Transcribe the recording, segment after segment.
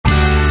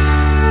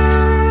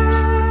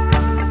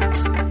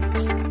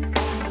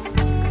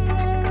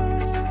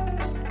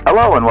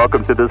Hello and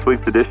welcome to this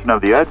week's edition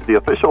of The Edge, the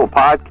official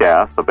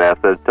podcast of Bass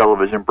Edge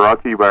Television,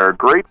 brought to you by our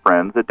great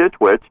friends at Ditch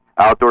Witch.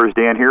 Outdoors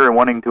Dan here, and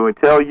wanting to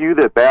tell you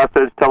that Bass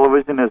Edge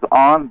Television is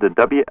on the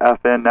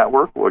WFN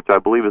network, which I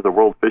believe is the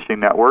World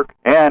Fishing Network,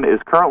 and is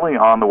currently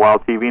on the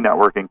Wild TV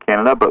network in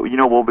Canada. But,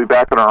 we'll be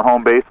back on our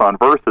home base on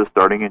Versus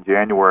starting in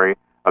January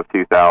of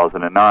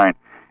 2009.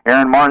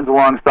 Aaron Martin's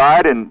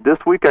alongside, and this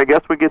week I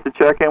guess we get to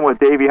check in with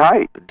Davey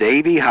Height.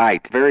 Davey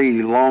Height,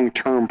 very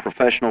long-term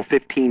professional,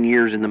 15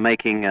 years in the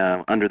making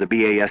under the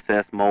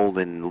BASS mold,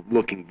 and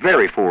looking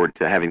very forward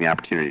to having the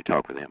opportunity to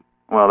talk with him.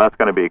 Well, that's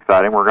going to be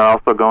exciting. We're going to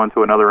also go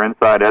into another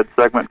Inside Edge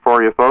segment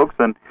for you folks,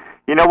 and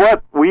you know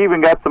what? We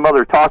even got some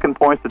other talking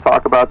points to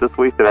talk about this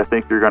week that I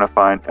think you're going to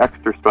find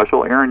extra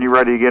special. Aaron, you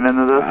ready to get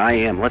into this? I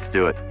am. Let's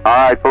do it.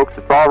 All right, folks,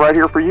 it's all right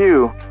here for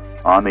you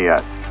on The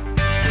Edge.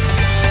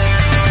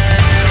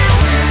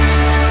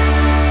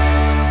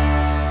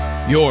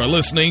 You're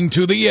listening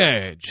to The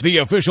Edge, the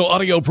official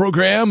audio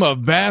program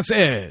of Bass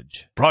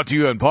Edge. Brought to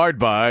you in part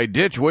by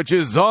Ditch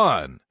Witch's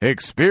Zon.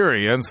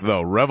 Experience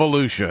the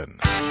revolution.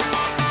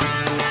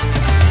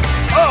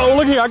 Oh,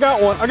 look here, I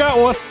got one.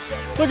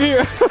 Look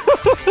here.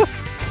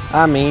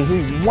 I mean,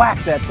 he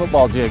whacked that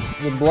football jig.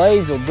 The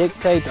blades will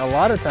dictate a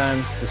lot of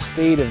times the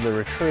speed of the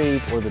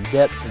retrieve or the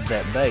depth of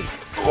that bait.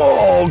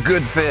 Oh,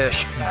 good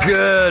fish.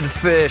 Good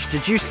fish.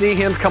 Did you see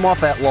him come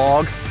off that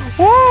log?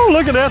 Whoa,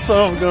 look at that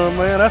son of a gun,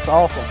 man. That's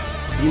awesome.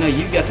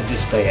 You've got to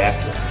just stay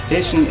active.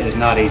 Fishing is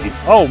not easy.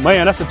 Oh,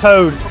 man, that's a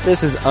toad.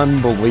 This is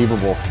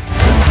unbelievable.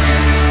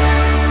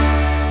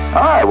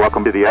 All right,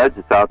 welcome to The Edge.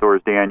 It's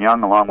Outdoors Dan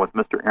Young, along with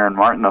Mr. Aaron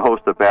Martin, the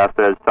host of Bass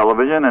Edge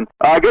Television. And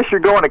I guess you're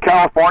going to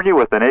California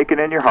with an aching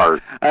in your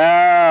heart.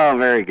 Oh,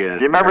 very good.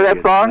 Do you remember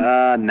that song?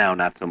 No,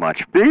 not so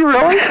much. Do you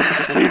really?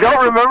 You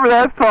don't remember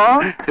that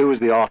song? Who was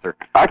the author?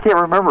 I can't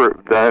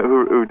remember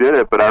who did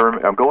it, but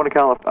I'm going to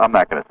California. I'm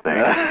not going to sing.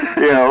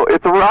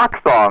 It's a rock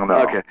song,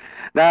 though. Okay.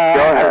 No,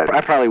 go ahead. I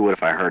probably would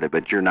if I heard it,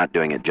 but you're not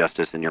doing it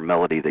justice in your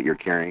melody that you're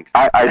carrying.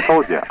 I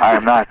told you, I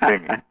am not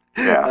singing.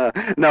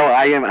 Yeah. No,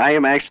 I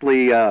am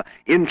actually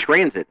in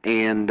transit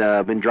and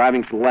been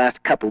driving for the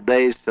last couple of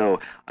days, so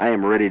I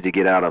am ready to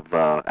get out of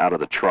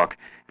the truck,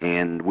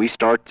 and we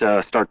start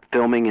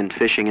filming and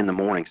fishing in the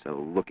morning.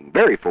 So looking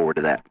very forward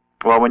to that.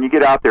 Well, when you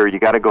get out there, you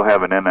got to go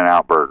have an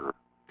In-N-Out burger.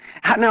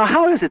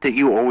 How is it that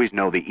you always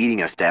know the eating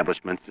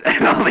establishments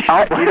and all these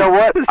places? You know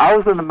what? I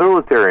was in the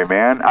military,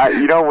 man.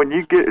 When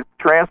you get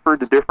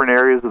transferred to different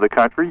areas of the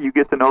country, you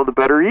get to know the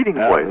better eating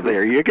places.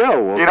 There you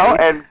go.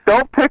 And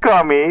don't pick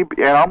on me,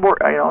 and I'm more,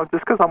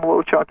 just because I'm a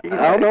little chunky.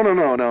 Oh,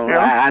 no.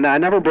 I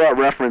never brought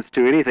reference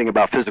to anything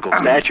about physical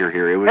stature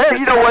here. It was hey,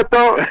 you know what,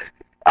 though?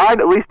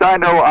 At least I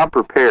know I'm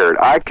prepared.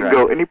 I can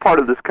go any part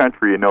of this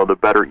country and know the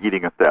better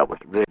eating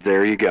establishment.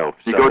 There you go.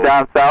 You go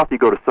down south, you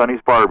go to Sonny's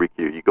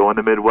Barbecue. You go in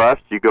the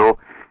Midwest, you go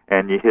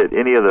and you hit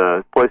any of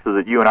the places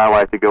that you and I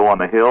like to go on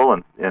the hill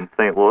in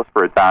St. Louis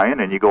for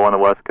Italian, and you go on the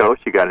West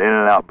Coast, you got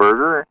In-N-Out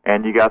Burger,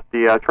 and you got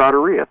the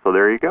Trattoria. So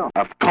there you go.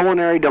 Of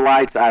culinary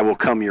delights, I will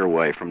come your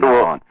way from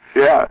now on.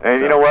 Yeah,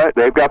 and you know what?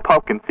 They've got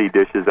pumpkin seed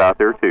dishes out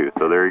there, too,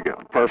 so there you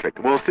go. Perfect.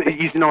 Well,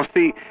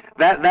 see,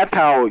 that's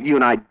how you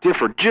and I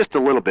differ just a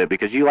little bit,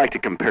 because you like to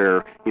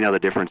compare, the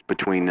difference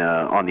between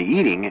on the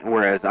eating,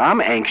 whereas I'm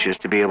anxious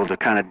to be able to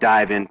kind of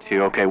dive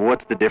into, okay,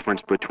 what's the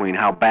difference between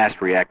how bass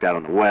react out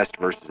in the West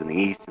versus in the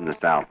East and the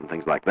South and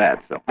things like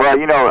that. So. Well,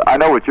 I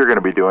know what you're going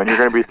to be doing. You're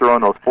going to be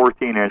throwing those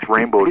 14-inch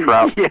rainbow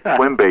trout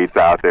swim baits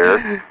out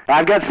there.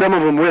 I've got some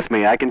of them with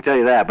me, I can tell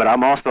you that, but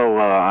I'm also,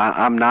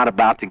 I'm not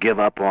about to give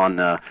up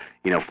on,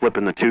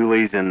 flipping the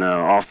toolies and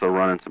also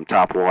running some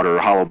topwater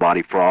hollow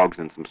body frogs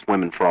and some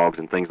swimming frogs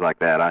and things like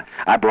that.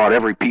 I brought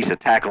every piece of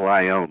tackle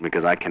I own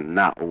because I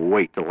cannot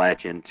wait to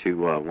latch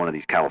into one of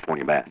these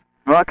California bass.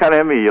 Well, I kind of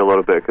envy you a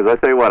little bit because I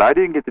tell you what, I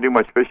didn't get to do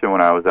much fishing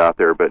when I was out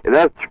there, but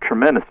that's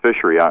tremendous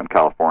fishery out in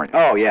California.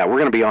 Oh, yeah. We're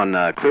going to be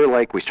on Clear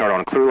Lake. We start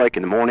on Clear Lake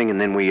in the morning, and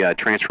then we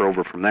transfer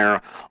over from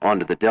there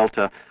onto the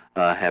Delta.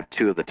 Have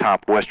two of the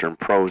top Western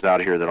pros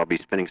out here that I'll be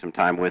spending some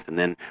time with, and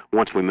then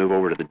once we move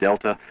over to the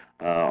Delta,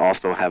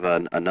 also have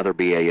another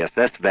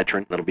BASS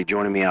veteran that'll be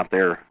joining me out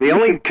there. The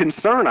only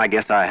concern I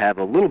guess I have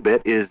a little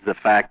bit is the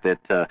fact that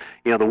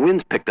the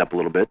wind's picked up a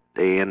little bit,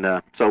 and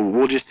so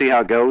we'll just see how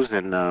it goes.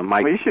 And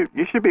Mike, well,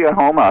 you should be at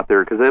home out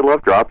there because they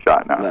love drop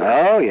shot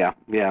now. Oh yeah.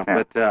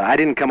 But I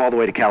didn't come all the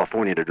way to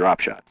California to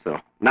drop shot, so.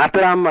 Not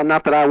that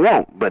I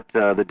won't, but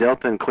the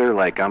Delta and Clear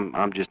Lake,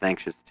 I'm just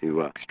anxious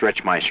to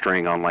stretch my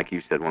string on, like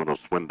you said, one of those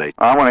swim baits.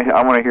 I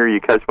want to hear you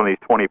catch one of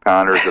these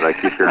 20-pounders that I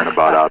keep hearing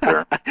about out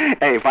there.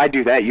 Hey, if I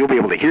do that, you'll be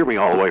able to hear me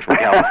all the way from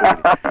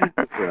California.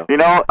 So.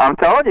 I'm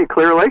telling you,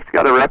 Clear Lake's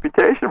got a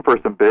reputation for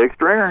some big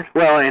stringers.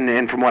 Well,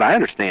 and from what I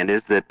understand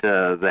is that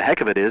the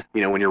heck of it is,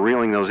 when you're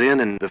reeling those in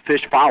and the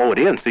fish follow it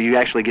in, so you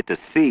actually get to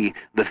see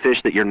the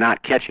fish that you're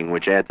not catching,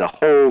 which adds a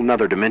whole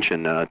nother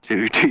dimension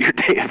to your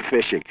day of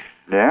fishing.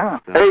 Yeah.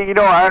 Hey, you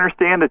know, I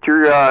understand that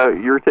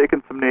you're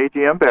taking some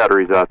AGM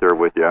batteries out there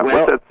with you.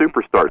 Well, what's that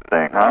SuperStart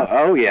thing, huh?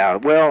 Oh, yeah.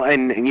 Well,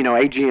 and, you know,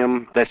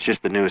 AGM, that's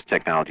just the newest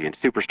technology. And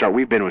SuperStart,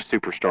 we've been with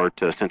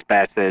SuperStart since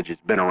Bass Edge has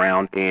been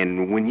around.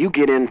 And when you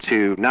get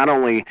into not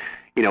only,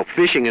 you know,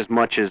 fishing as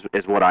much as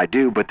what I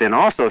do, but then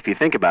also, if you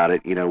think about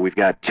it, you know, we've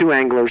got 2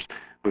 anglers.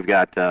 We've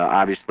got,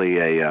 obviously,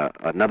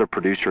 another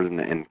producer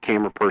and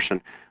camera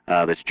person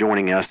that's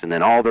joining us, and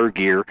then all their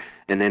gear.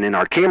 And then in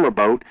our camera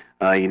boat,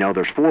 you know,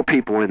 there's 4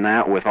 people in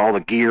that with all the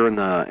gear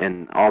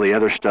and all the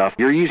other stuff.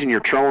 You're using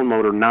your trolling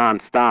motor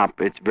nonstop.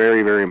 It's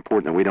very, very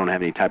important that we don't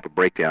have any type of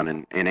breakdown.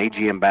 And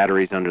AGM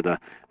batteries under that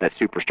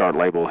SuperStart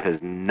label has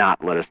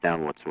not let us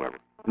down whatsoever.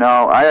 No,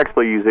 I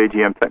actually use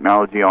AGM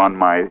technology on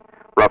my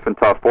Rough and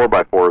Tough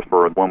 4x4s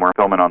for when we're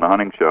filming on the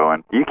hunting show,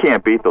 and you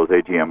can't beat those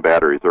AGM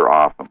batteries. They're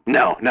awesome.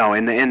 No,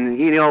 and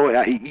you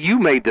know, you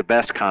made the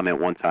best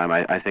comment one time,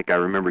 I think I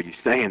remember you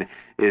saying,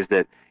 is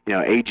that, you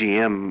know,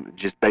 AGM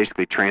just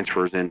basically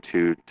transfers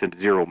into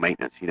zero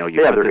maintenance. You know,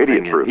 they're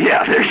idiot-proof.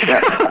 Yeah, there you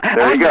go.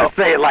 There you go.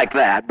 Say it like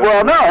that. But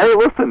well, no, hey,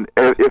 listen,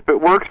 if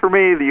it works for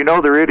me, you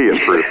know they're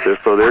idiot-proof,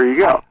 so there you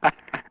go.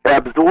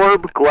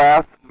 Absorb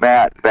glass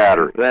mat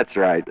battery. That's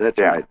right.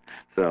 Right.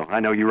 So I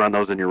know you run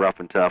those in your Rough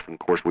and Tough, and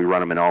of course we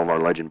run them in all of our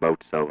Legend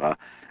boats, so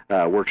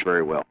works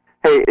very well.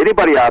 Hey,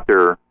 anybody out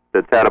there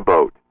that's had a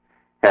boat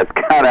has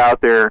got out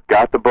there,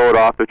 got the boat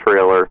off the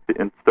trailer,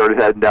 and started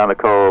heading down the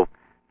cove,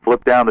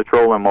 flipped down the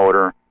trolling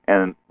motor,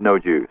 and no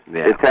juice.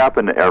 Yeah. It's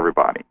happened to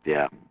everybody.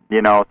 Yeah.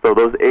 You know, so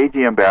those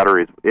AGM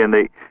batteries,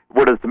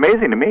 what is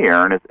amazing to me,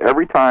 Aaron, is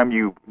every time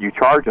you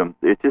charge them,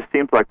 it just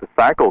seems like the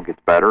cycle gets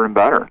better and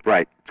better.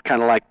 Right. It's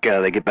kind of like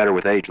they get better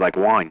with age, like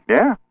wine.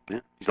 Yeah. Yeah.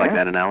 You like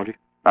that analogy?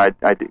 I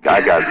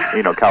got,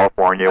 you know,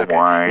 California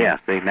wine. Yeah,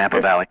 see, Napa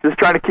Valley. Just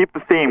trying to keep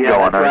the theme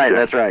going.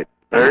 That's right.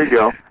 There you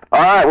go.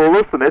 All right, well,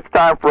 listen, it's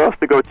time for us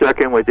to go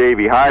check in with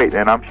Davey Height,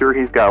 and I'm sure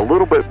he's got a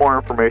little bit more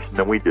information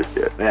than we just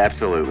did.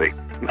 Absolutely.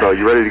 So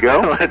you ready to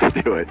go? Let's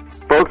do it.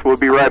 Folks, we'll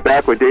be right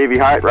back with Davey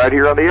Height right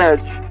here on The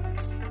Edge.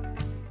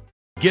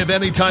 Give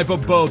any type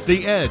of boat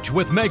the edge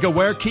with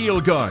MegaWare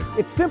Keel Guard.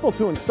 It's simple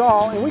to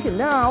install, and we can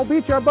now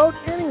beach our boat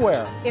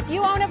anywhere. If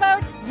you own a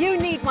boat, you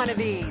need one of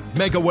these.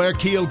 MegaWare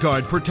Keel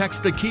Guard protects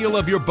the keel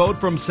of your boat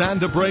from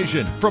sand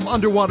abrasion, from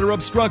underwater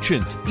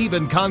obstructions,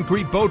 even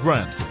concrete boat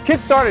ramps. Kit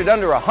started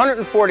under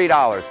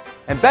 $140.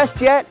 And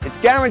best yet, it's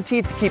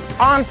guaranteed to keep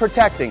on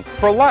protecting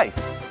for life.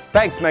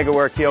 Thanks,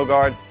 MegaWare Keel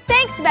Guard.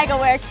 Thanks,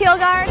 MegaWare Keel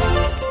Guard.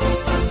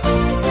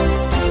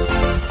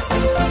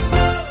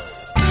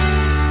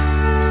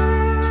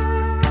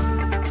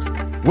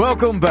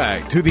 Welcome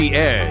back to The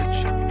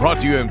Edge, brought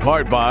to you in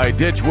part by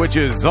Ditch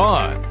Witches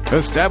On,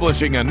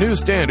 establishing a new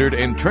standard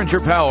in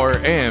trencher power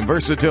and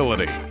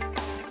versatility.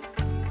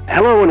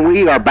 Hello, and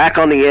we are back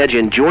on The Edge,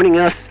 and joining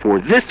us for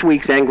this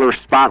week's Angler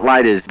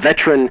Spotlight is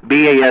veteran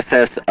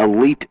BASS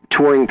Elite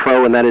Touring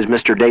Pro, and that is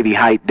Mr. Davey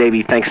Height.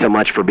 Davey, thanks so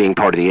much for being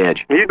part of The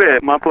Edge. You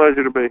bet. My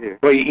pleasure to be here.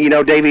 Well, you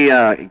know, Davey,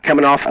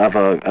 coming off of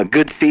a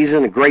good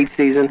season, a great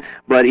season,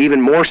 but even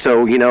more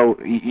so, you know,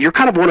 you're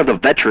kind of one of the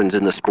veterans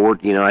in the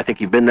sport. You know, I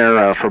think you've been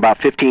there for about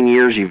 15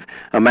 years. You've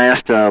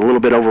amassed a little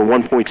bit over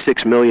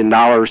 $1.6 million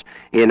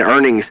in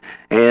earnings,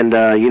 and,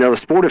 you know, the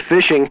sport of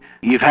fishing,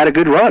 you've had a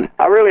good run.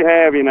 I really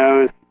have, you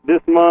know. This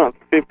month,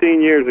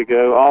 15 years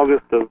ago,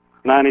 August of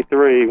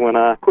 93, when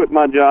I quit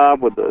my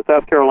job with the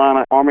South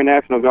Carolina Army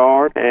National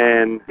Guard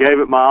and gave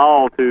it my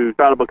all to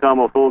try to become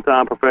a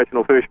full-time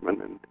professional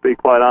fisherman. And to be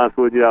quite honest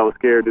with you, I was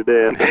scared to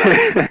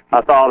death. I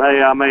thought,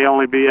 hey, I may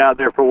only be out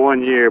there for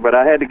 1 year, but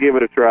I had to give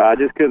it a try. I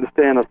just couldn't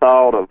stand the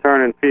thought of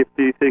turning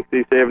 50,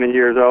 60, 70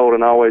 years old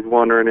and always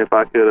wondering if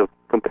I could have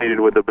competed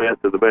with the best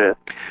of the best.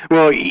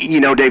 Well, you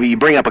know, Davey, you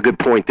bring up a good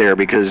point there,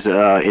 because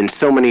in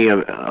so many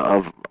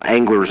of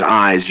anglers'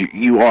 eyes,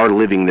 you are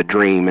living the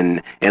dream,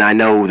 and I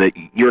know that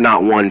you're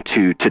not one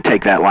to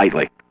take that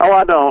lightly. Oh,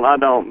 I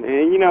don't.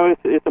 And, you know,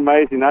 it's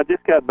amazing. I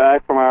just got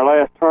back from our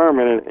last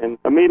tournament, and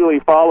immediately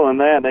following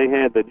that, they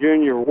had the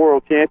Junior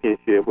World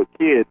Championship with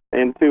kids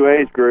in 2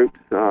 age groups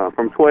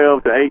from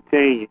 12 to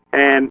 18.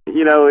 And,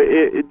 you know,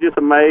 it just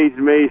amazed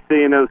me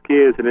seeing those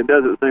kids, and it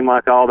doesn't seem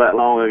like all that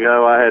long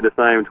ago I had the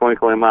same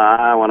twinkle in my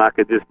eye when I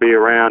could just be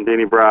around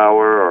Denny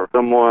Brower or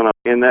someone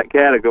in that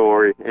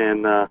category. And,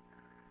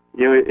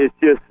 you know, it's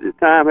just,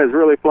 time has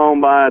really flown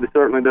by. It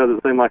certainly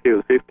doesn't seem like it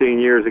was 15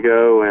 years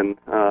ago. And,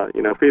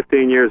 you know,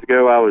 15 years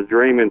ago I was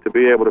dreaming to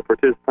be able to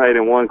participate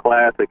in one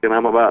classic, and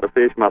I'm about to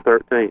fish my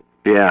 13th.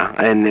 Yeah,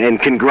 and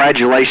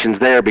congratulations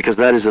there, because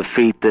that is a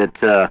feat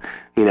that,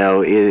 you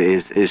know,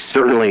 is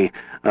certainly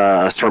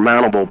a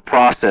surmountable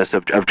process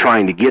of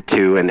trying to get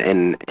to,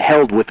 and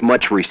held with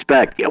much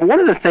respect. One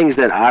of the things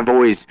that I've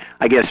always,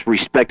 I guess,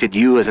 respected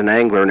you as an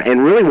angler,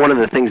 and really one of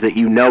the things that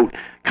you note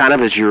kind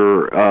of as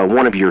your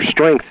one of your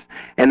strengths,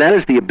 and that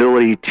is the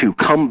ability to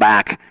come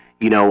back,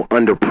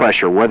 under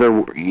pressure,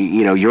 whether,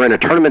 you're in a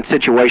tournament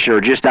situation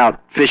or just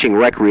out fishing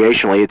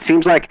recreationally. It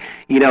seems like,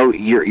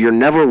 you're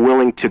never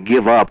willing to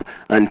give up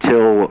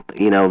until,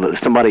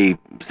 somebody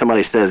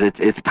says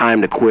it's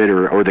time to quit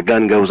or the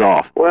gun goes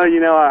off. Well,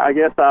 I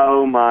guess I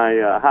owe my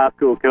high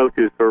school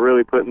coaches for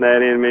really putting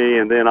that in me,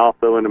 and then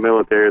also in the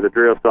military, the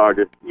drill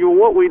sergeants.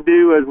 What we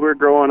do as we're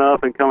growing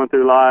up and coming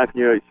through life,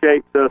 it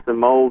shapes us and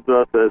molds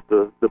us as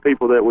the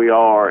people that we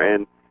are.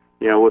 And,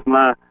 with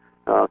my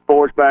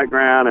sports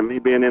background and me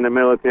being in the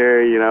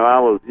military, I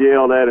was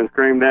yelled at and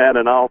screamed at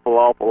an awful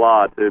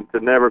lot to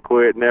never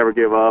quit, never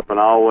give up, and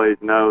always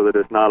know that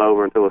it's not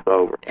over until it's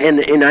over.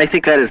 And I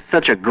think that is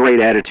such a great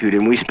attitude,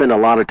 and we spend a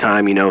lot of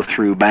time,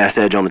 through Bass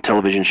Edge on the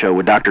television show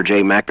with Dr.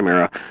 Jay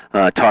McNamara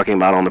talking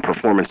about on the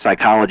performance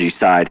psychology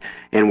side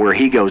and where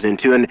he goes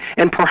into,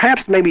 and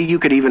perhaps maybe you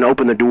could even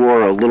open the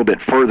door a little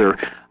bit further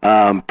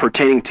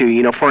pertaining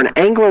to, for an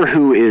angler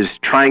who is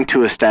trying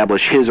to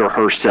establish his or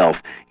herself,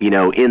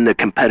 in the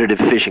competitive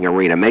fishing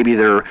arena. Maybe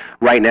they're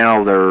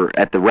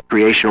at the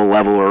recreational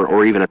level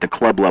or even at the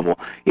club level.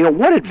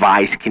 What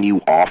advice can you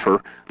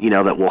offer,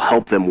 that will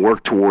help them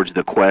work towards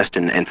the quest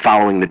and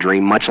following the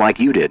dream, much like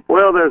you did?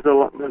 Well, there's a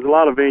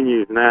lot of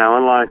venues now.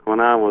 Unlike when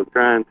I was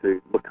trying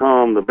to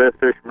become the best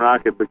fisherman I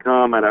could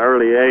become at an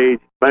early age,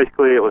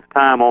 basically it was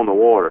time on the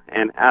water.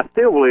 And I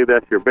still believe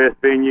that's your best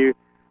venue.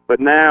 But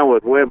now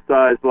with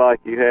websites like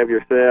you have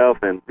yourself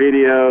and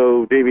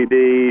video,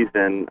 DVDs,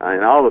 and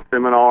all the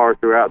seminars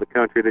throughout the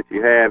country that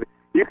you have,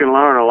 you can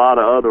learn a lot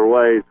of other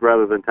ways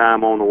rather than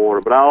time on the water.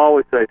 But I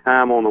always say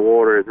time on the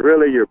water is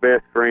really your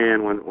best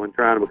friend when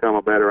trying to become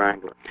a better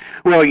angler.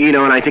 Well,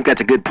 and I think that's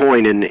a good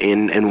point.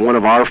 And one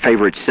of our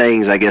favorite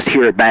sayings, I guess,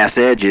 here at Bass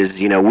Edge is,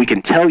 we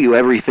can tell you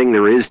everything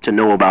there is to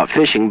know about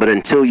fishing, but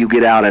until you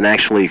get out and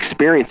actually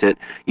experience it,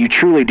 you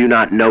truly do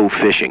not know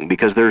fishing,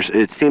 because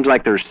it seems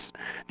like there's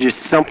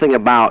just something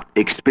about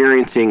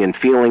experiencing and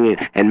feeling it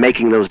and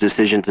making those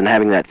decisions and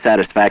having that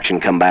satisfaction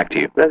come back to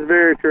you. That's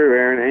very true,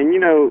 Aaron. And,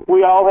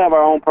 we all have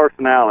our own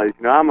personalities.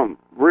 I'm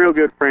real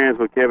good friends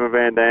with Kevin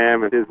Van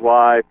Dam and his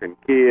wife and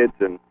kids,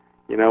 and,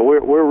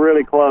 we're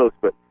really close.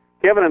 But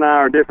Kevin and I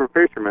are different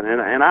fishermen,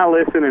 and I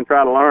listen and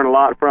try to learn a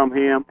lot from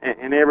him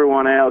and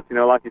everyone else,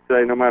 like you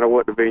say, no matter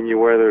what the venue,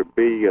 whether it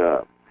be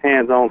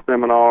hands-on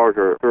seminars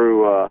or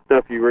through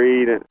stuff you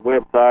read and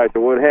websites or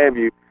what have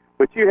you.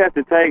 But you have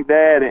to take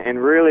that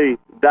and really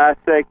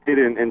dissect it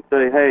and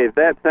say, hey,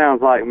 that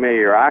sounds like me,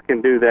 or I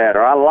can do that,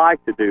 or I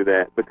like to do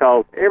that,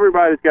 because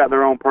everybody's got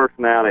their own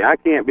personality. I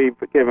can't be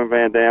Kevin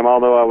Van Dam,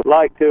 although I would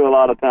like to a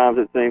lot of times,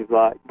 it seems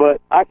like.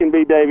 But I can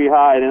be Davey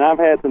Hyde, and I've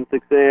had some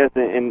success.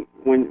 And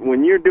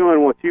when you're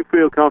doing what you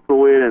feel comfortable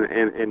with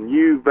and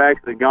you've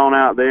actually gone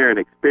out there and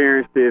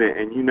experienced it,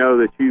 and you know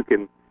that you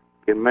can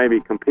maybe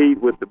compete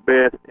with the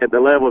best at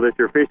the level that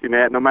you're fishing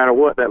at, no matter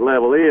what that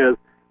level is,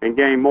 and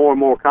gain more and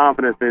more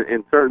confidence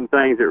in certain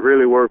things that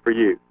really work for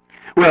you.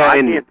 Well, I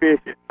can't fish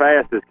as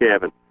fast as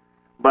Kevin,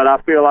 but I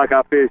feel like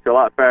I fish a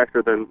lot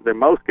faster than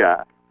most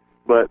guys.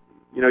 But,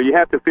 you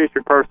have to fish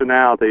your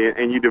personality,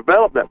 and you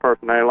develop that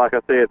personality, like I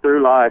said,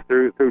 through life,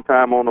 through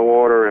time on the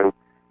water, and,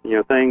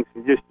 things,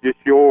 just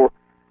your,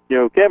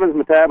 Kevin's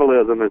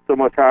metabolism is so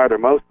much higher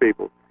than most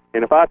people's.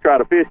 And if I try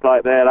to fish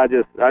like that, I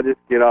just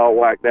get all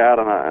whacked out,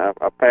 and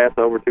I pass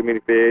over too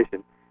many fish,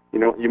 and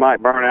you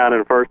might burn out in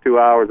the first 2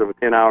 hours of a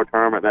 10-hour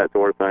tournament, that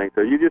sort of thing.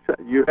 So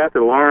you have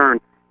to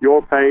learn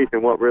your pace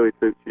and what really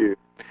suits you.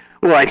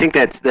 Well, I think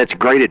that's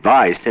great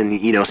advice. And,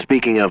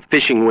 speaking of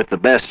fishing with the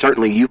best,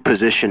 certainly you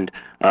positioned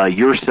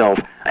yourself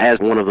as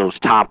one of those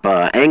top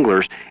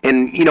anglers.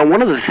 And,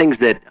 one of the things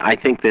that I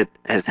think that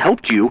has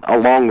helped you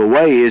along the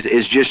way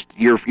is just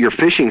your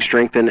fishing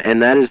strength,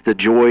 and that is the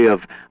joy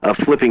of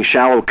flipping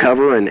shallow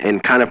cover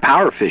and kind of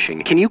power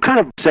fishing. Can you kind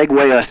of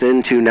segue us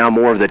into now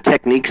more of the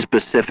technique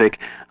specific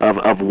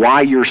of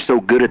why you're so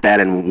good at that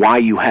and why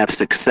you have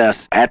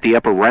success at the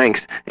upper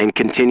ranks and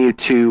continue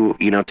to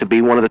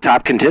be one of the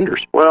top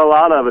contenders? Well, a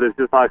lot of it is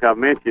just like I've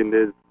mentioned,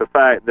 is the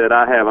fact that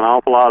I have an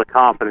awful lot of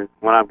confidence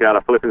when I've got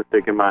a flipping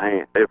stick in my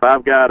hand. If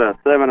I've got a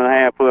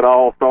 7.5-foot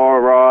all-star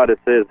rod that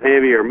says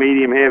heavy or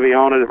medium heavy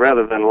on it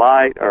rather than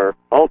light or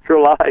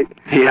ultra light,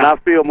 and I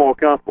feel more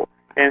comfortable.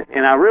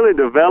 And I really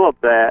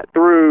developed that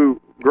through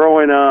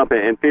growing up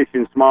and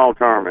fishing small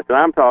tournaments. And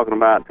I'm talking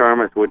about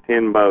tournaments with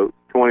 10 boats,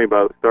 20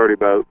 boats, 30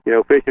 boats,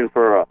 fishing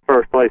for a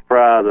first-place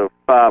prize of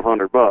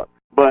 $500.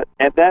 But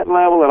at that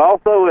level, and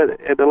also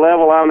at the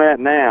level I'm at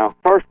now,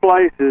 first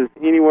place is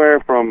anywhere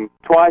from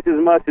twice as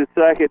much as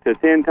second to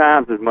 10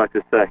 times as much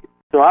as second.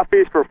 So I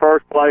fish for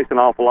first place an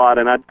awful lot,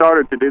 and I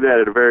started to do that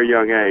at a very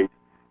young age.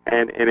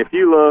 And if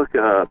you look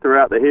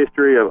throughout the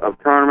history of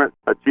tournaments,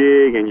 a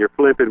jig and your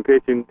flipping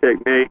pitching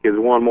technique has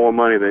won more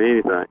money than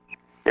anything.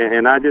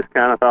 And I just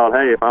kind of thought,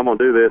 hey, if I'm going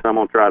to do this, I'm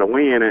going to try to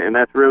win. And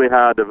that's really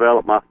how I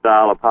developed my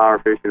style of power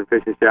fishing and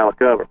fishing shallow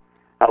cover.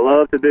 I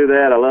love to do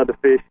that. I love to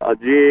fish a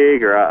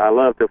jig, or I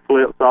love to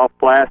flip soft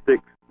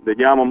plastics. The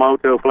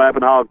Yamamoto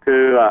Flapping Hog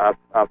 2,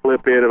 I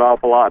flip it an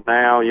awful lot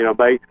now.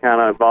 Baits kind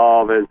of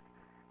evolve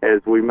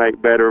as we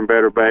make better and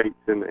better baits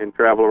and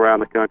travel around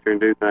the country and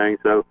do things.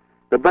 So,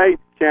 The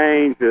baits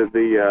change,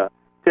 the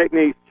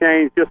techniques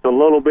change just a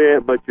little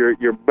bit, but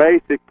your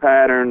basic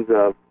patterns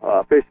of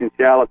fishing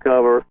shallow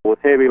cover with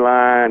heavy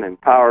line and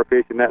power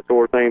fishing, that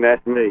sort of thing,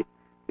 that's me.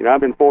 You know,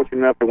 I've been fortunate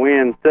enough to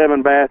win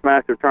 7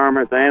 Bassmaster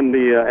tournaments and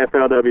the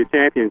FLW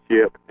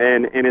championship,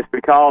 and it's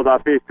because I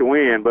fish to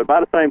win. But by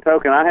the same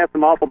token, I have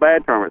some awful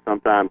bad tournaments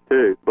sometimes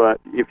too. But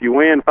if you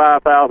win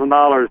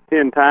 $5,000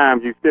 10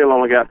 times, you still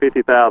only got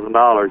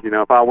 $50,000. You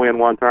know, if I win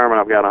one tournament,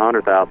 I've got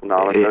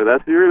 $100,000. So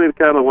that's really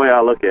kind of the way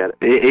I look at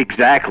it.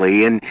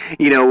 Exactly. And,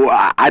 you know,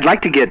 I'd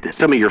like to get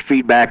some of your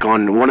feedback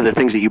on one of the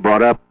things that you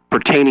brought up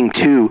pertaining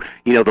to,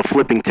 you know, the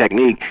flipping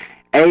technique.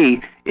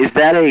 Is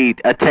that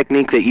a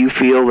technique that you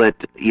feel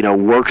that, you know,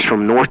 works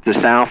from north to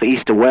south,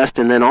 east to west,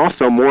 and then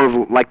also more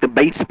of like the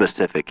bait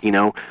specific, you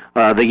know,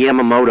 the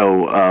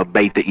Yamamoto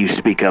bait that you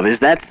speak of? Is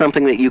that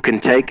something that you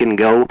can take and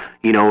go,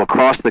 you know,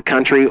 across the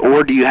country,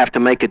 or do you have to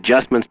make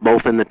adjustments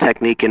both in the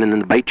technique and in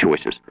the bait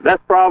choices?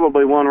 That's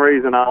probably one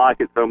reason I like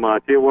it so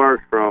much. It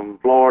works from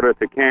Florida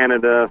to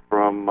Canada,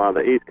 from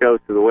the East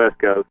Coast to the West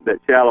Coast, that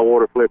shallow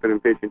water flipping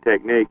and fishing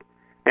technique.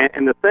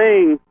 And the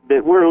thing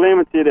that we're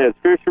limited as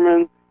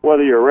fishermen,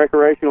 whether you're a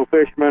recreational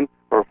fisherman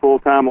or a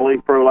full-time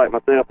elite pro like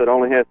myself that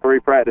only has 3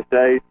 practice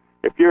days,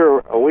 if you're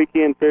a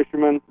weekend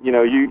fisherman, you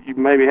know, you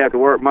maybe have to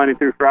work Monday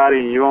through Friday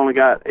and you only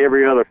got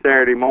every other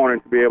Saturday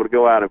morning to be able to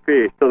go out and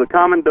fish. So the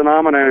common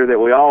denominator that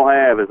we all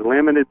have is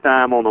limited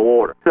time on the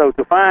water. So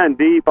to find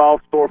deep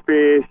offshore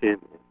fish and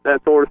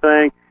that sort of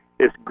thing,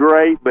 it's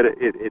great, but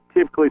it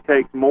typically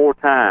takes more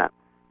time.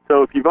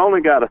 So if you've only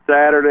got a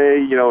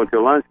Saturday, you know,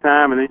 until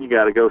lunchtime, and then you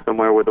got to go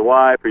somewhere with the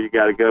wife, or you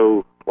got to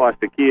go watch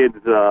the kids'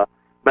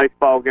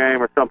 baseball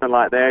game or something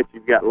like that,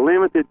 you've got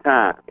limited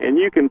time. And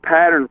you can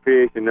pattern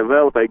fish and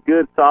develop a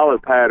good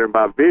solid pattern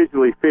by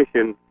visually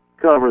fishing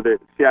cover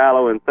that's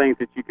shallow and things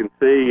that you can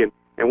see.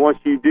 And once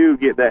you do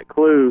get that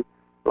clue,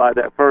 like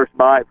that first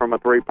bite from a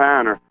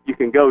 3-pounder, you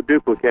can go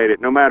duplicate it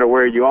no matter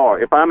where you are.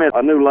 If I'm at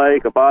a new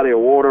lake, a body of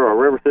water, or a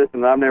river system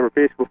that I've never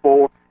fished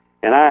before,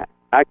 and I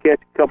catch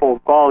a couple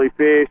of quality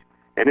fish,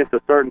 and it's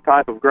a certain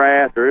type of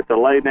grass, or it's a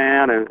lay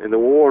down, and the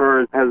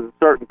water has a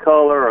certain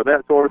color or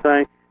that sort of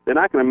thing, then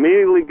I can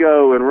immediately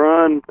go and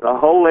run a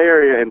whole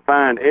area and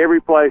find every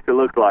place that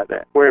looks like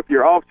that. Where if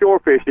you're offshore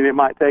fishing, it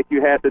might take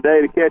you half the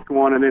day to catch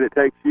one, and then it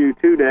takes you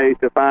 2 days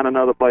to find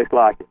another place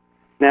like it.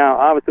 Now,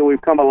 obviously,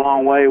 we've come a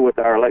long way with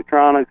our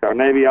electronics, our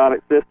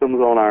Navionics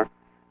systems on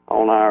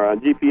our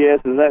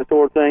GPS and that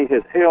sort of thing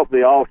has helped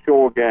the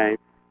offshore game.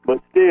 But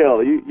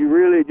still, you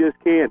really just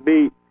can't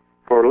beat,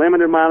 for a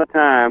limited amount of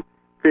time,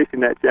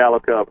 fishing that shallow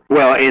cover.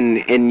 Well,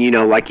 and you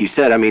know, like you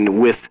said, I mean,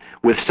 with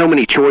so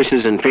many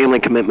choices and family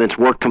commitments,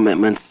 work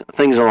commitments,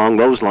 things along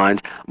those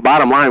lines,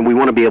 bottom line, we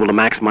want to be able to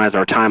maximize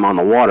our time on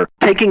the water.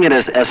 Taking it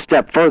a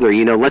step further,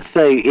 you know, let's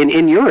say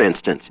in your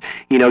instance,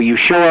 you know, you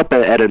show up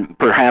at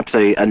perhaps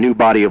a new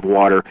body of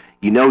water,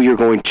 you know you're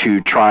going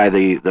to try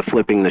the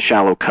flipping, the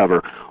shallow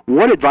cover.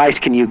 What advice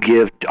can you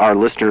give our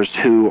listeners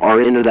who are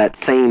into that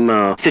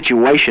same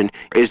situation?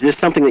 Is this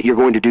something that you're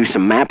going to do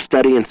some map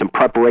study and some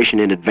preparation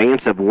in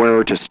advance of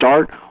where to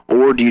start,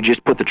 or do you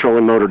just put the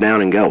trolling motor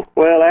down and go?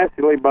 Well,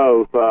 actually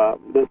both.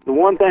 The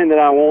one thing that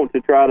I want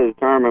to try to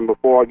determine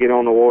before I get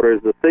on the water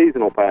is the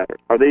seasonal pattern.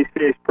 Are these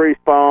fish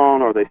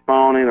pre-spawn, are they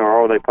spawning, or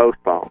are they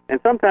post-spawn? And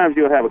sometimes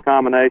you'll have a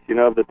combination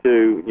of the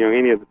two, you know,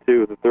 any of the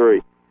 2 or the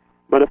 3.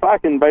 But if I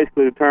can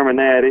basically determine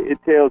that,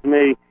 it tells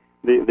me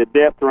the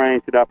depth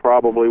range that I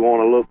probably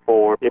want to look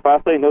for. If I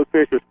think those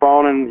fish are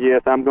spawning,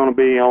 yes, I'm going to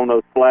be on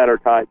those flatter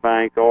type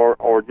banks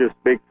or just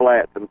big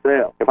flats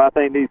themselves. If I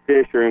think these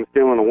fish are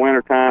still in the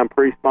wintertime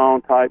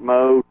pre-spawn type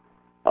mode,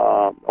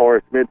 or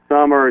it's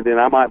midsummer, then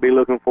I might be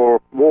looking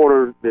for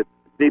water that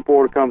deep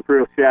water comes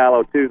real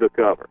shallow to the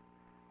cover.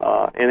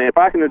 And if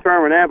I can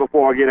determine that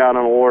before I get out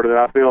on the water, then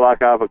I feel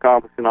like I've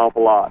accomplished an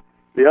awful lot.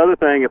 The other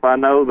thing, if I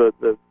know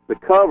the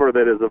cover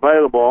that is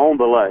available on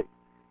the lake,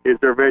 is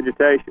there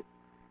vegetation?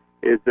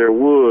 Is there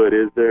wood?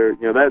 Is there,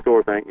 you know, that sort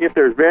of thing? If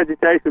there's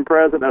vegetation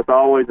present, that's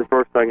always the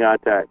first thing I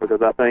attack,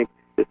 because I think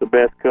it's the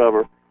best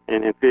cover,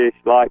 and fish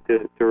like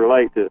to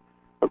relate to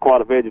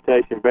aquatic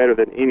vegetation better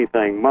than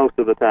anything most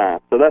of the time.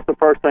 So that's the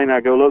first thing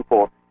I go look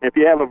for. If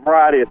you have a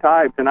variety of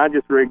types, then I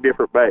just rig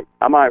different baits.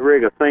 I might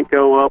rig a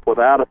Senko up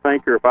without a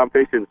sinker if I'm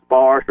fishing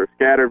sparse or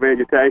scattered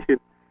vegetation.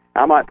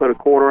 I might put a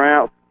 1/4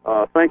 ounce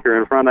sinker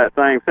in front of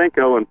that same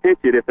Senko and pitch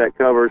it if that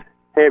cover's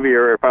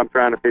heavier, if I'm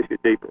trying to fish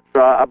it deeper.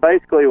 So I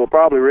basically will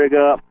probably rig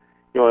up,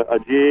 you know, a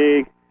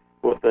jig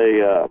with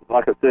a,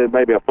 like I said,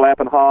 maybe a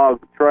flapping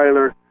hog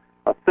trailer,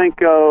 a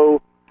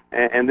Senko,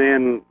 and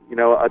then, you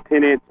know, a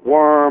 10-inch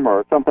worm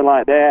or something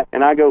like that,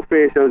 and I go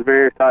fish those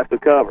various types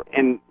of cover.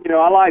 And, you know,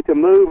 I like to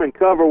move and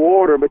cover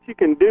water, but you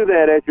can do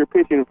that as you're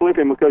pitching and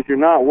flipping because you're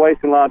not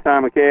wasting a lot of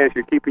time and cash.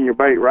 You're keeping your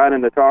bait right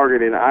in the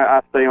target, and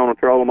I stay on a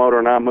trolling motor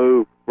and I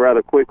move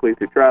rather quickly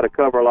to try to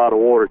cover a lot of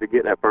water to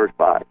get that first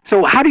bite.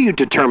 So how do you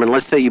determine,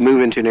 let's say you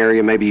move into an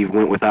area, maybe you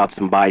went without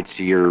some bites,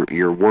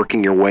 you're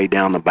working your way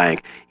down the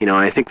bank, you know,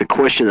 and I think the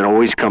question that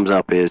always comes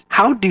up is,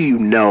 how do you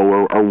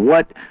know, or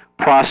what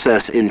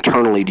process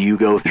internally do you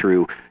go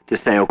through to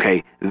say,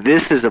 okay,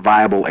 this is a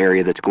viable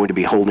area that's going to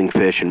be holding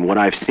fish, and what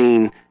I've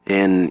seen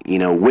and,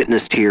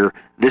 witnessed here,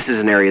 this is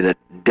an area that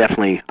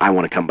definitely I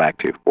want to come back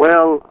to?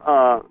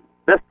 Well,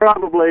 that's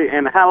probably,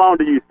 and how long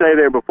do you stay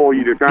there before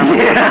you determine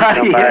whether you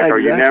come back or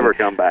you never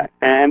come back?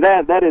 And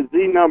that is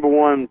the number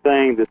one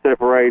thing that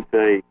separates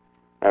a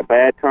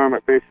bad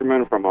tournament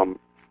fisherman from an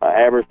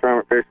average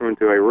tournament fisherman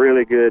to a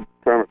really good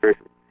tournament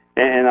fisherman.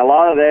 And a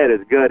lot of that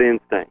is gut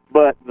instinct.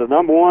 But the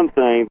number one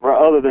thing,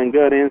 other than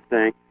gut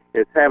instinct,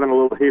 is having a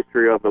little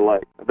history of the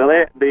lake.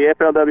 The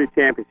FLW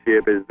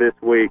Championship is this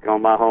week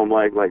on my home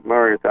lake, Lake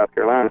Murray in South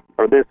Carolina,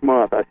 or this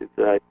month, I should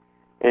say.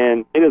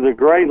 And it is a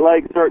great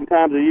lake certain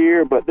times of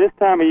year, but this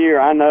time of year,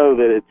 I know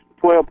that it's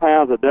 12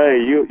 pounds a day,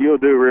 you'll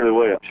do really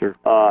well. Sure.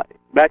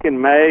 Back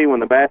in May,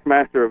 when the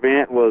Bassmaster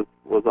event was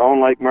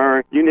on Lake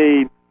Murray, you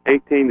need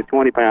 18 to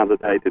 20 pounds a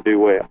day to do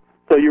well.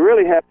 So you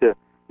really have to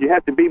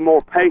be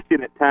more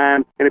patient at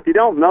times. And if you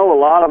don't know a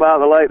lot about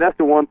the lake, that's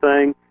the one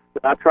thing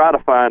that I try to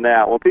find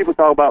out. When people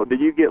talk about, do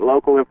you get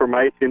local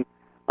information?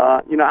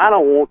 I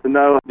don't want to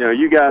know,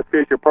 you guys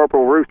fish a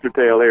purple rooster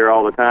tail here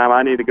all the time.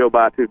 I need to go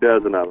buy 24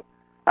 of them.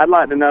 I'd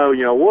like to know,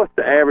 what's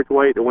the average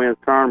weight that wins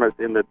tournaments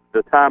in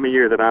the time of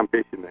year that I'm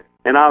fishing there.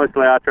 And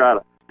obviously I try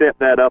to step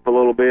that up a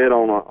little bit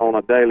on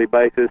a daily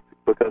basis,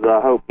 because I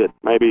hope that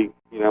maybe,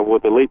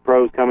 with elite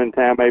pros coming in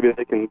town, maybe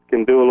they can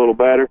do a little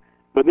better.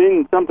 But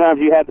then sometimes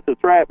you have to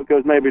subtract,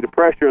 because maybe the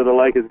pressure of the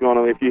lake is going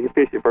to, if you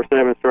fish it for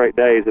 7 straight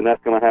days, and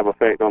that's going to have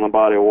effect on the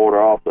body of water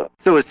also.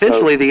 So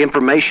essentially the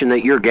information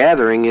that you're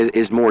gathering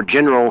is more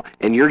general,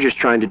 and you're just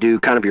trying to do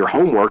kind of your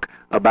homework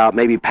about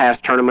maybe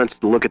past tournaments,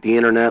 to look at the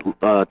internet,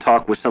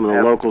 talk with some of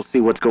the locals, see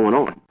what's going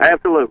on.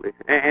 Absolutely.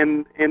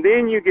 And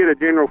then you get a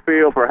general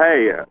feel for,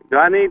 hey, do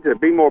I need to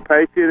be more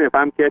patient if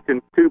I'm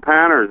catching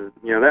 2-pounders?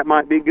 That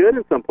might be good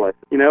in some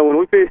places. When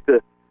we fished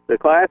the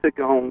Classic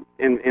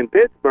in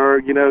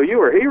Pittsburgh, you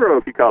were a hero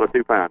if you caught a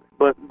 2-pounder.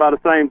 But by the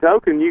same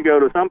token, you go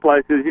to some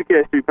places, you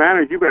catch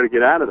 2-pounders, you better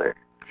get out of there.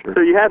 Sure.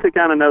 So you have to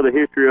kind of know the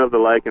history of the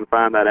lake and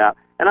find that out.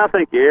 And I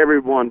think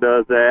everyone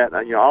does that.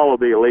 All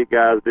of the elite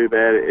guys do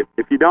that.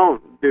 If you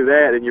don't do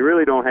that, then you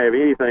really don't have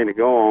anything to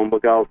go on,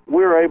 because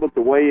we're able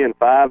to weigh in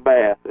 5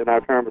 bass in our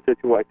tournament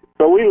situation.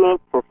 So we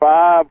look for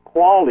 5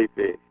 quality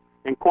fish.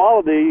 And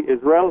quality is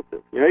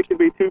relative. It can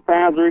be 2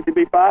 pounds or it can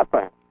be 5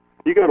 pounds.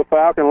 You go to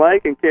Falcon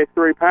Lake and catch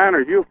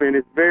 3-pounders, you'll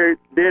finish very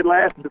dead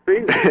last of the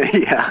field.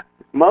 Yeah.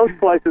 Most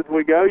places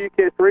we go, you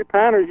catch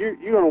 3-pounders, you're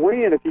going to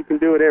win if you can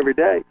do it every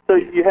day. So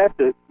you have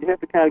to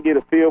kind of get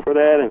a feel for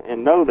that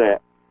and know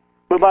that.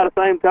 But by the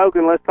same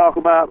token, let's talk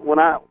about when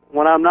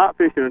I'm not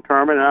fishing a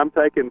tournament and I'm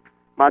taking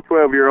my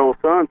 12-year-old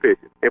son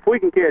fishing. If we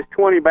can catch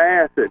 20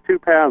 bass at 2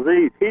 pounds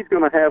each, he's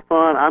going to have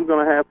fun. I'm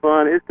going to have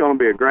fun. It's going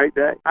to be a great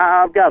day.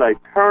 I've got a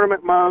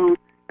tournament mode,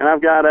 and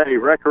I've got a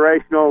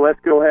recreational, let's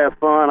go have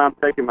fun, I'm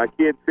taking my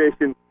kids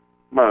fishing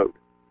mode.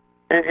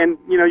 And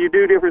you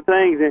do different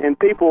things, and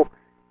people,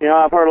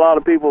 I've heard a lot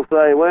of people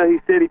say, well, he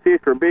said he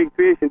fished for big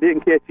fish and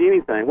didn't catch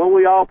anything. Well,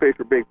 we all fish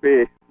for big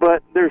fish,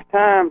 but there's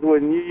times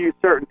when you use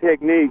certain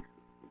techniques,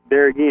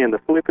 there again, the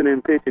flipping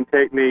and pitching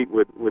technique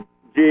with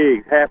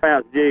jigs,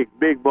 half-ounce jigs,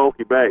 big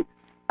bulky baits.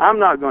 I'm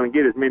not going to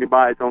get as many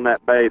bites on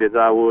that bait as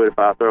I would if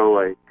I throw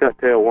a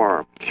cut-tail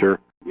worm. Sure.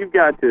 You've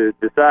got to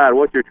decide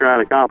what you're trying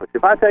to accomplish.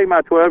 If I take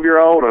my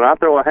 12-year-old and I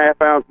throw a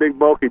half-ounce big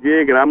bulky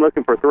jig and I'm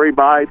looking for 3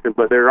 bites,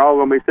 but they're all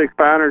going to be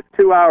 6-pounders,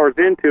 2 hours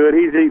into it,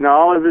 he's eating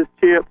all of his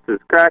chips, his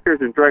crackers,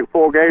 and drank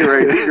 4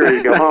 Gatorades. He's ready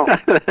to go home.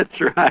 That's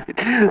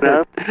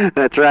right.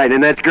 That's right,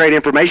 and that's great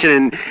information.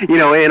 And,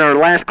 in our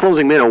last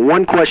closing minute,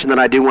 one question that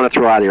I do want to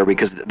throw out there,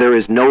 because there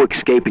is no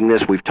escaping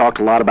this. We've talked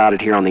a lot about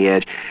it here on The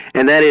Edge,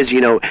 and that is,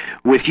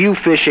 with you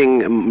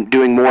fishing,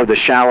 doing more of the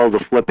shallow, the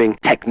flipping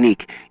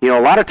technique, a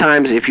lot of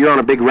times if you're on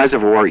a big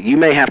reservoir, you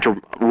may have to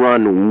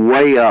run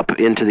way up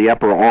into the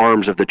upper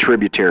arms of the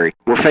tributary.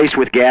 We're faced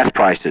with gas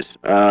prices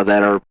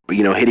that are,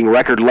 hitting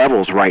record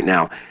levels right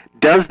now.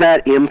 Does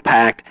that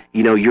impact,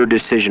 your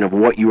decision of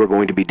what you are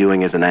going to be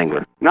doing as an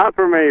angler? Not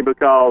for me,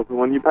 because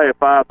when you pay a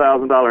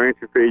 $5,000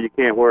 entry fee, you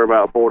can't worry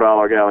about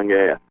 $4 a gallon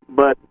gas.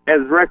 But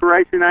as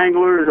recreation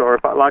anglers, or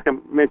like I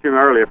mentioned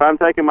earlier, if I'm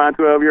taking my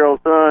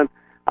 12-year-old son,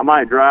 I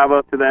might drive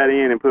up to that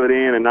end and put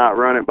in and not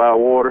run it by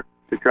water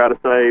to try to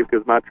save,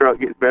 because my truck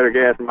gets better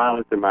gas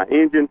mileage than my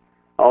engine,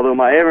 although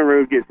my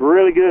Evinrude gets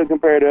really good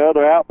compared to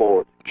other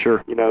outboards.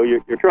 Sure.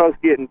 Your truck's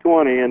getting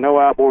 20 and no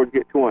outboards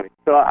get 20.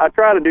 So I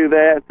try to do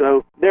that.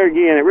 So there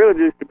again, it really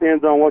just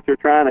depends on what you're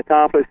trying to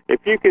accomplish. If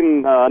you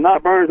can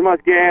not burn as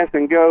much gas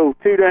and go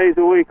 2 days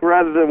a week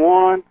rather than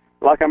 1,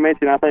 like I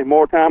mentioned, I think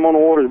more time on the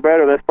water is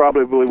better. That's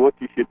probably what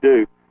you should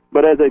do.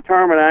 But as a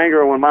tournament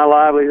angler, when my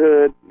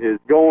livelihood is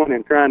going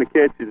and trying to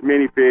catch as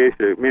many fish,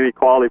 as many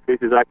quality fish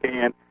as I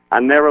can, I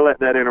never let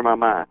that enter my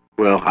mind.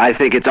 Well, I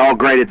think it's all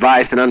great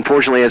advice, and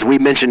unfortunately, as we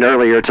mentioned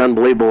earlier, it's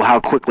unbelievable how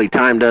quickly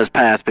time does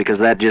pass, because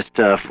that just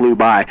flew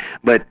by.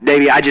 But,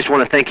 Davey, I just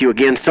want to thank you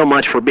again so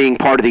much for being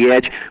part of The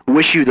Edge.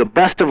 Wish you the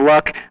best of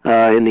luck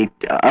in the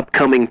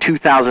upcoming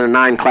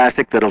 2009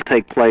 Classic that'll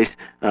take place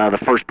the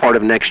first part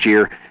of next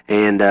year.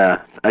 And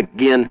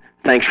again,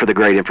 thanks for the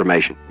great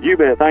information. You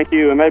bet. Thank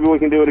you, and maybe we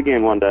can do it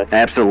again one day.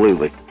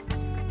 Absolutely.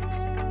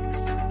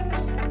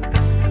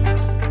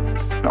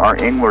 Our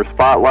angler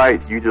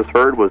spotlight you just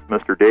heard was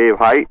Mr. Davey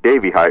Height,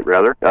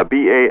 a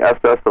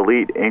BASS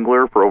Elite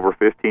angler for over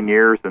 15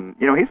 years, and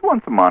he's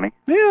won some money.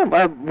 Yeah,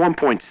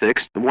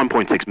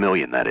 1.6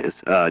 million, that is.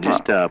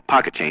 Just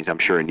pocket change, I'm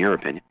sure, in your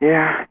opinion.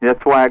 Yeah,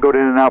 that's why I go to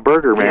In-N-Out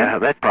Burger, man. Yeah,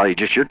 that's probably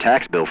just your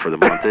tax bill for the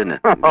month, isn't it?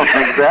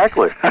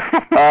 Exactly.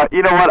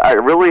 You know what? I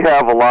really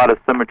have a lot of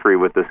symmetry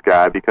with this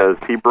guy because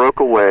he broke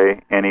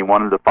away and he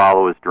wanted to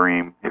follow his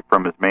dream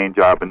from his main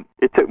job, and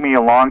it took me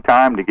a long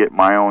time to get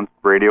my own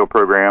radio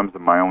programs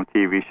and my own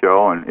TV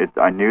show, and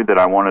I knew that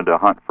I wanted to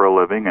hunt for a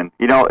living. And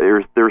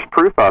there's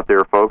proof out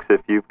there, folks. If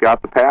you've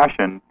got the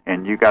passion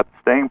and you got the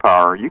staying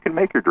power, you can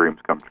make your dreams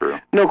come true.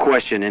 No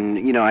question.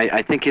 And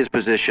I think his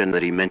position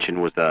that he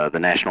mentioned was the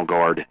National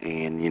Guard,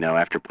 and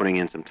after putting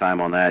in some time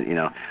on that,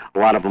 a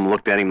lot of them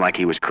looked at him like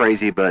he was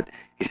crazy, but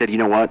he said, you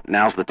know what,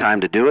 now's the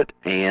time to do it,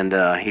 and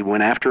he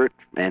went after it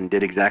and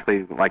did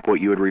exactly like what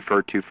you had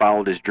referred to,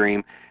 followed his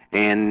dream.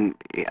 And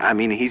I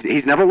mean,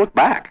 he's never looked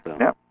back. So.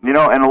 Yeah,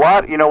 and a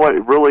lot.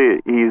 What really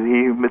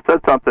he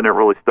said something that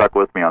really stuck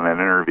with me on that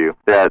interview.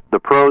 That the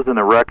pros and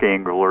the rec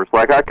anglers,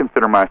 like I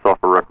consider myself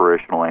a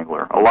recreational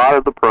angler. A lot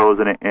of the pros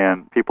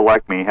and people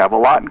like me have a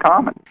lot in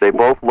common. They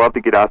both love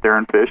to get out there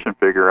and fish and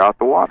figure out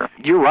the water.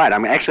 You're right.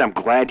 I'm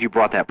glad you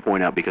brought that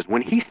point up because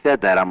when he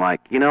said that, I'm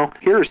like,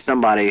 here's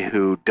somebody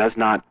who does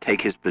not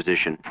take his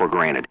position for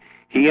granted.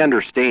 He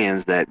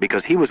understands that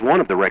because he was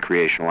one of the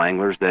recreational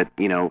anglers that,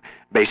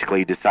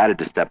 basically decided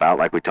to step out,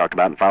 like we talked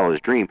about, and follow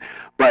his dream.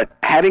 But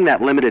having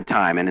that limited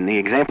time, and in the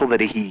example that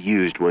he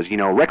used was,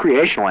 a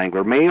recreational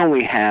angler may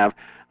only have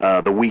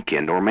the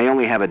weekend or may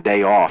only have a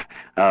day off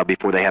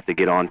before they have to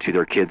get on to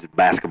their kids'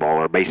 basketball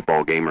or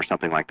baseball game or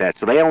something like that.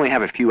 So they only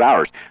have a few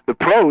hours. The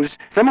pros,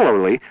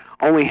 similarly,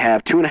 only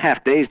have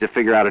 2.5 days to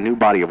figure out a new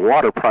body of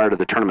water prior to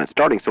the tournament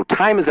starting. So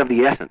time is of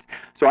the essence.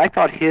 So I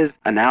thought his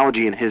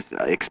analogy and his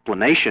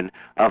explanation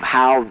of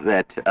how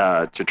that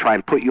to try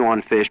and put you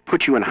on fish,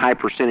 put you in high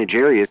percentage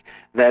areas,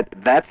 that's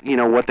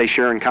what they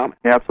share in common.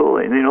 Yeah,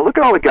 absolutely. And look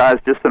at all the guys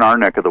just in our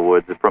neck of the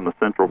woods from the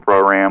Central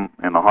Program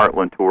and the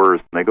Heartland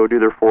Tours. They go do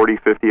their 40,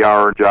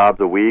 50-hour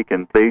jobs a week,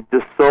 and they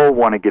just so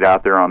want to get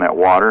out there on that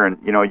water. And,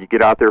 you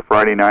get out there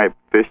Friday night,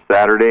 fish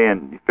Saturday,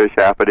 and you fish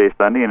half a day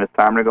Sunday, and it's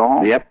time to go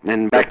home. Yep,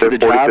 and back to the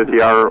 40, job.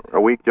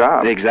 50-hour-a-week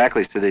job.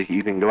 Exactly, so that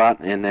you can go out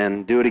and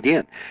then do it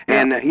again.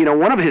 Yeah. And,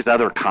 one of his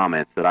other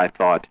comments that I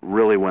thought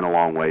really went a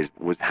long ways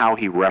was how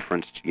he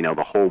referenced,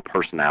 the whole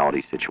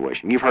personality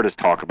situation. You've heard us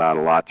talk about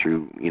a lot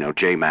through,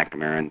 Jay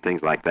McNamara and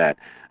things like that,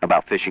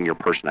 about fishing your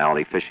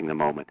personality, fishing the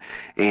moment.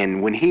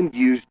 And when he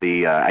used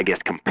the,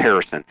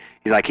 comparison,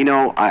 he's like,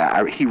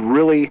 he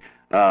really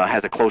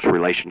has a close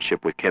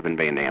relationship with Kevin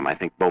Van Dam. I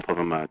think both of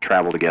them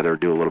travel together,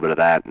 do a little bit of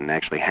that, and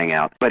actually hang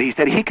out. But he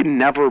said he could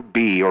never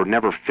be or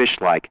never fish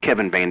like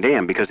Kevin Van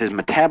Dam because his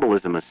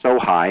metabolism is so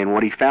high, and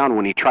what he found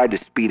when he tried to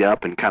speed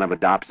up and kind of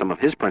adopt some of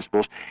his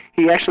principles,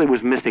 he actually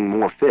was missing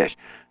more fish.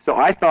 So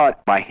I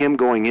thought by him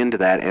going into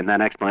that and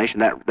that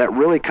explanation, that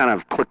really kind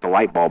of clicked the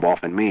light bulb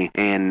off in me,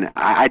 and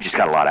I just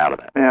got a lot out of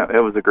that. Yeah,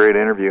 it was a great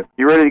interview.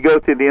 You ready to go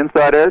to the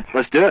Inside Edge?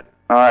 Let's do it.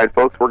 All right,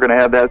 folks, we're going to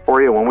have that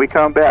for you when we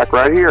come back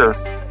right here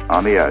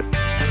on The Edge.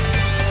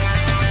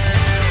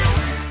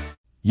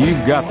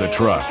 You've got the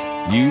truck.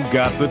 You've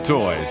got the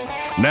toys.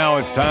 Now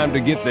it's time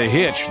to get the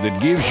hitch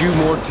that gives you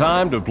more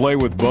time to play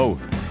with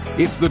both.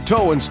 It's the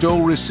Tow and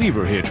Stow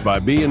Receiver Hitch by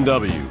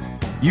B&W.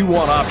 You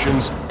want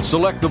options?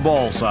 Select the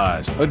ball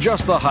size,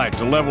 adjust the height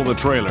to level the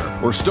trailer,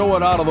 or stow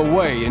it out of the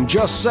way in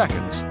just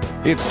seconds.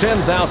 It's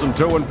 10,000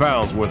 towing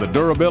pounds worth of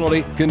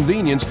durability,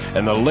 convenience,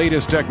 and the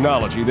latest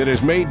technology that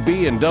has made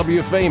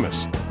B&W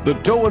famous. The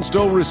Tow and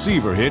Stow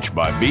Receiver Hitch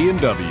by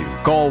B&W.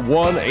 Call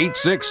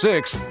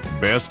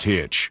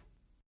 1-866-BEST-HITCH.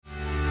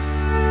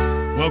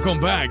 Welcome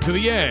back to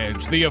The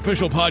Edge, the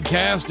official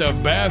podcast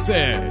of Bass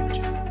Edge.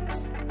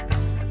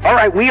 All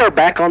right, we are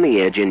back on The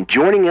Edge, and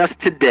joining us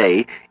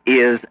today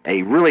is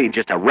really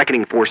just a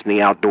reckoning force in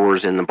the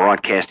outdoors in the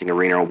broadcasting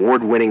arena,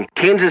 award-winning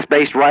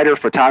Kansas-based writer,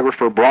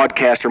 photographer,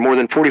 broadcaster, more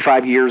than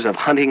 45 years of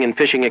hunting and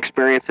fishing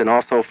experience, and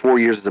also 4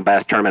 years as a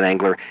bass tournament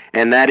angler,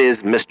 and that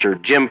is Mr.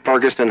 Jim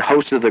Ferguson,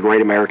 host of the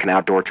Great American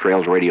Outdoor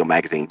Trails radio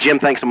magazine. Jim,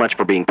 thanks so much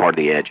for being part of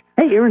The Edge.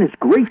 Hey, Aaron, it's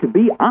great to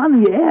be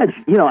on The Edge.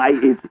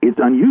 It's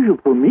unusual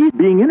for me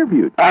being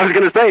interviewed. I was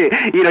going to say,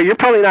 you're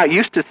probably not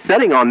used to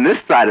sitting on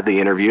this side of the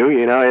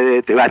interview.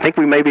 I think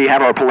we maybe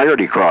have our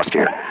polarity crossed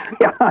here.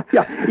 Yeah.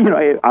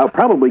 I'll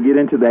probably get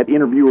into that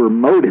interviewer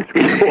mode as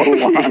we go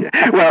along.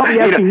 Well, I'll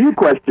be asking you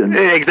questions.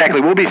 Exactly.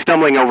 We'll be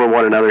stumbling over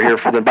one another here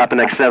for about the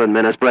next 7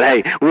 minutes, but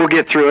hey, we'll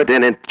get through it,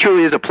 and it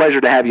truly is a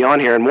pleasure to have you on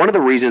here. And one of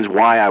the reasons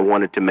why I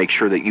wanted to make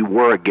sure that you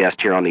were a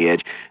guest here on The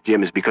Edge,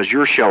 Jim, is because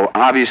your show,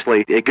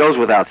 obviously, it goes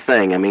without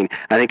saying. I mean,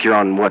 I think you're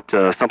on,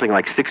 something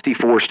like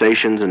 64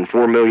 stations and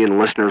 4 million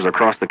listeners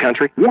across the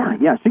country?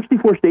 Yeah,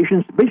 64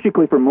 stations,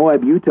 basically from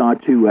Moab, Utah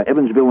to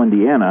Evansville,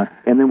 Indiana,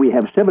 and then we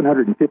have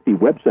 750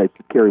 websites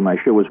that carry my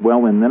show show as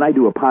well, and then I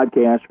do a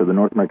podcast for the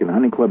North American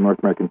Hunting Club, North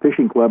American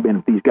Fishing Club, and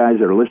if these guys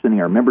that are listening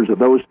are members of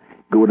those,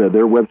 go to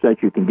their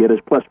website, you can get us,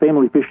 plus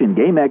Family Fishing and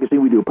Game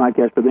Magazine, we do a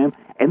podcast for them,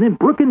 and then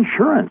Brook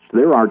Insurance,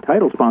 they're our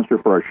title sponsor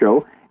for our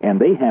show, and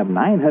they have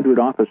 900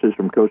 offices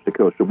from coast to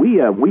coast. So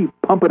we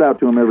pump it out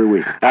to them every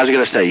week. I was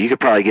going to say, you could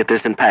probably get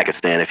this in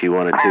Pakistan if you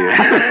wanted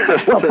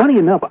to. Well, funny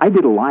enough, I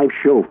did a live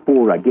show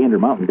for Gander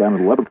Mountain down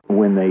in Lubbock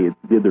when they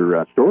did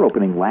their store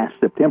opening last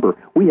September.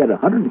 We had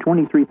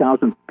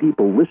 123,000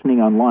 people listening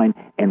online,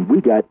 and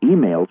we got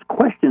emails,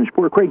 questions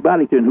for Craig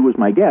Boddington, who was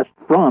my guest,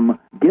 from,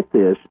 get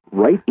this,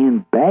 right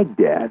in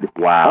Baghdad.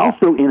 Wow.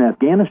 Also in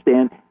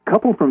Afghanistan,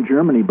 couple from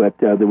Germany, but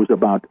there was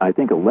about, I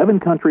think,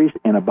 11 countries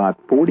and about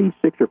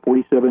 36 or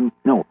 37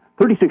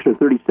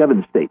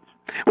 states.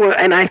 Well,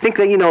 and I think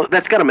that,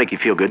 that's got to make you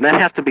feel good. And that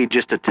has to be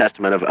just a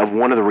testament of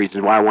one of the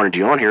reasons why I wanted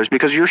you on here is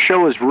because your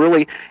show is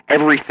really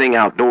everything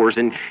outdoors.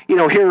 And,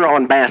 here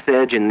on Bass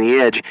Edge and The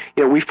Edge,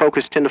 we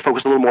tend to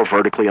focus a little more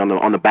vertically on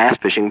the bass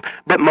fishing.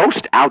 But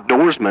most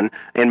outdoorsmen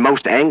and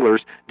most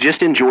anglers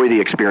just enjoy the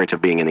experience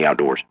of being in the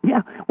outdoors.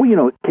 Yeah.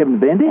 Well, Kevin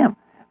Van Dam,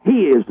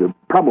 he is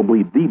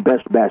probably the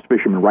best bass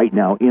fisherman right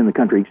now in the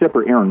country, except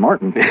for Aaron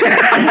Martin.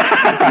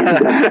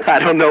 I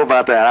don't know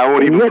about that. I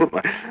won't even put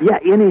my... Yeah,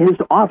 in his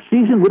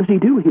off-season, what does he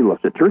do? He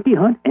loves to turkey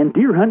hunt and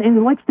deer hunt, and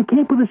he likes to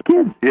camp with his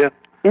kids. Yeah.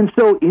 And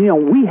so,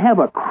 we have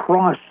a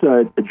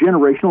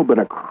cross-generational, but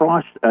a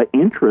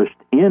cross-interest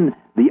in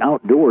the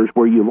outdoors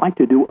where you like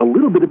to do a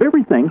little bit of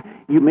everything.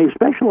 You may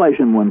specialize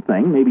in one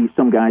thing. Maybe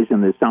some guys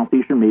in the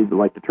southeastern may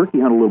like to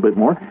turkey hunt a little bit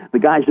more. The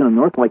guys in the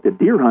north like to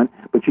deer hunt.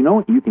 But,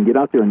 you can get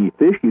out there and you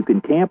fish, you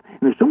can camp, and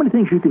there's so many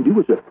things you can do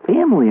as a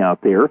family out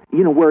there,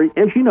 where,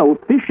 as you know,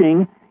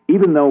 fishing...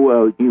 Even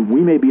though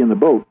we may be in the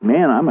boat,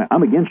 man,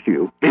 I'm against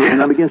you,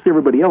 and I'm against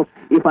everybody else.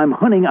 If I'm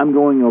hunting, I'm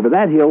going over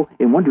that hill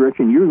in one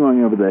direction, you're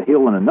going over the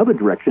hill in another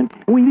direction,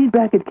 and we meet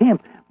back at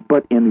camp.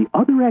 But in the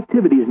other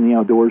activities in the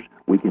outdoors,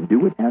 we can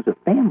do it as a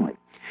family.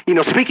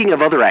 Speaking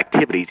of other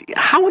activities,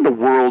 how in the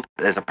world,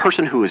 as a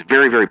person who is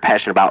very, very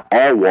passionate about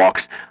all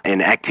walks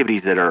and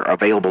activities that are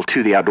available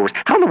to the outdoors,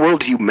 how in the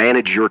world do you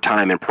manage your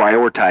time and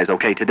prioritize,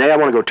 okay, today I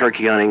want to go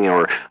turkey hunting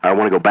or I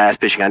want to go bass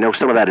fishing? I know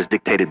some of that is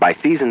dictated by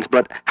seasons,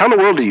 but how in the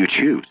world do you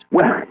choose?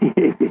 Well,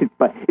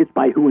 it's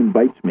by who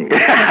invites me.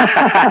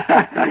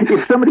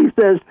 If somebody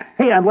says,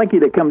 hey, I'd like you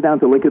to come down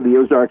to Lake of the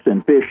Ozarks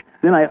and fish,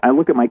 then I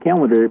look at my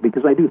calendar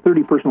because I do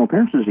 30 personal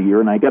appearances a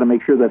year, and I got to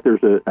make sure that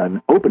there's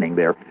an opening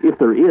there. If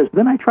there is,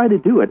 then I try to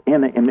do it.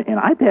 And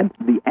I've had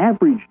the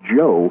average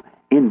Joe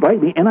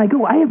invite me, and I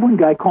have one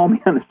guy call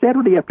me on a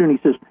Saturday afternoon.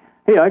 He says,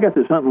 hey, I got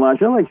this hunting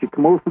lodge. I'd like you to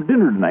come over for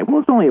dinner tonight. Well,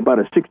 it's only about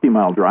a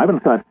 60-mile drive, and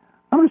I thought,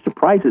 I'm going to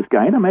surprise this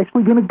guy, and I'm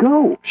actually going to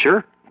go.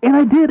 Sure. And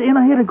I did, and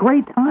I had a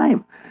great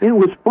time. And it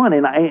was fun,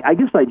 and I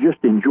guess I just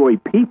enjoy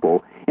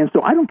people. And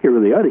so I don't care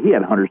where they are. He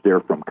had hunters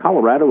there from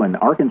Colorado and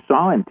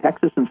Arkansas and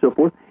Texas and so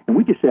forth, and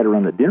we just sat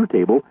around the dinner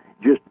table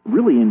just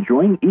really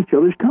enjoying each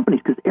other's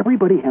companies because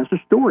everybody has a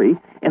story,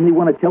 and they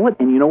want to tell it,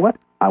 and you know what?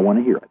 I want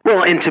to hear it.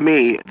 Well, and to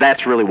me,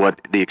 that's really what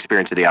the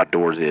experience of the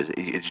outdoors is.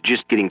 It's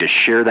just getting to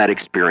share that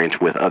experience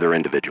with other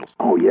individuals.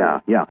 Oh, yeah.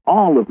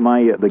 All of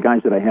the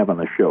guys that I have on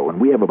the show, and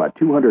we have about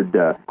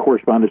 200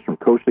 correspondents from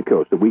coast to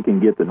coast that we can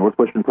get the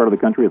northwestern part of the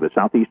country or the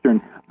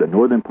southeastern, the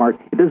northern part.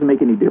 It doesn't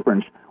make any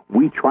difference.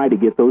 We try to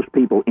get those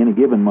people in a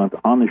given month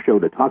on the show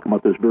to talk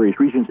about those various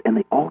regions, and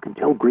they all can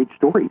tell great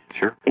stories.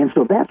 Sure. And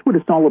so that's what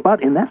it's all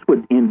about, and that's what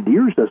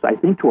endears us, I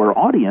think, to our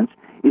audience,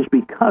 is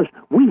because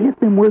we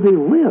hit them where they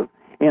live.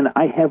 And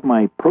I have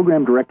my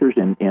program directors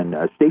and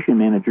station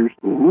managers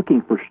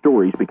looking for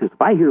stories because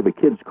if I hear of a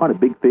kid's caught a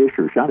big fish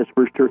or shot his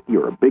first turkey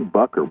or a big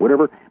buck or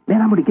whatever,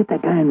 man, I'm going to get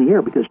that guy in the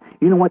air because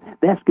you know what?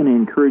 That's going to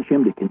encourage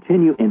him to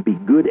continue and be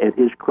good at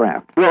his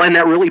craft. Well, and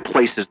that really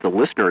places the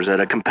listeners at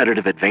a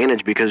competitive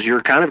advantage because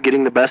you're kind of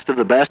getting the best of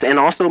the best and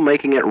also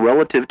making it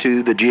relative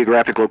to the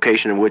geographic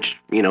location in which,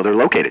 they're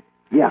located.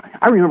 Yeah.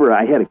 I remember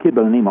I had a kid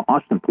by the name of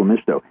Austin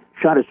Plemisto,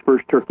 shot his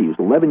first turkey. He was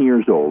 11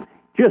 years old.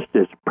 Just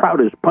as proud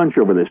as punch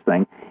over this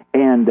thing,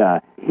 and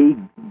he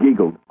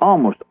giggled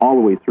almost all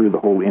the way through the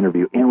whole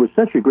interview, and it was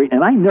such a great,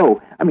 and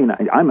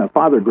I'm a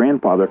father,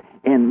 grandfather,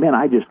 and man,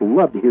 I just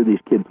love to hear these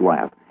kids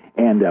laugh,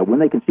 and when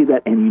they can see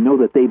that, and you know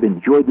that they've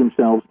enjoyed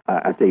themselves,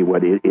 I tell you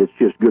what, it's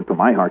just good for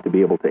my heart to be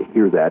able to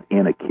hear that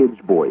in a kid's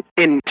voice.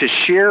 And to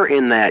share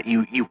in that,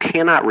 you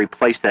cannot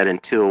replace that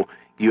until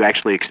you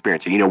actually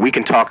experience it. We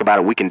can talk about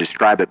it, we can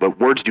describe it, but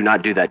words do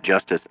not do that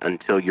justice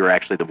until you're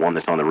actually the one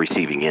that's on the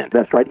receiving end.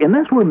 That's right, and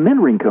that's where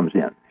mentoring comes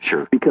in.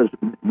 Sure. Because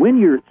when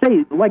you're,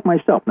 say, like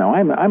myself now,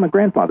 I'm a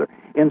grandfather,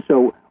 and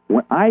so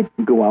when I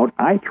go out,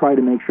 I try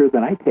to make sure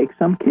that I take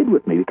some kid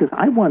with me because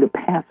I want to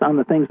pass on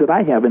the things that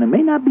I have, and it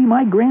may not be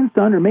my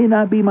grandson or may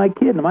not be my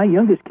kid, and my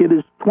youngest kid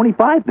is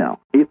 25 now.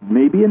 It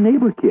may be a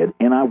neighbor kid,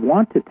 and I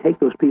want to take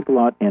those people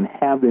out and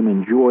have them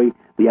enjoy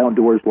the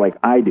outdoors like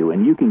I do,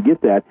 and you can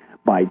get that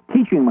by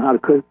teaching them how to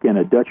cook in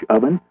a Dutch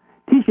oven,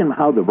 teaching them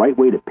how the right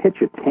way to pitch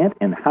a tent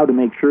and how to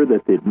make sure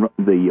that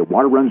the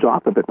water runs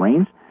off if it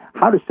rains,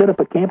 how to set up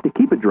a camp to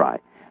keep it dry,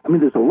 I mean,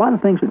 there's a lot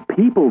of things that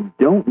people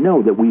don't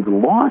know, that we've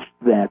lost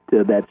that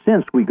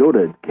sense. We go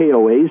to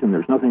KOAs, and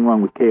there's nothing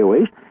wrong with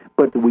KOAs,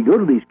 but we go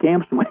to these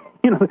camps, and,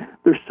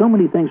 there's so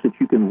many things that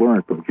you can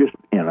learn from just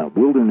a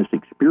wilderness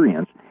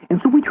experience.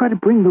 And so we try to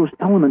bring those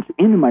elements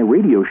into my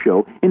radio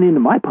show and into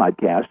my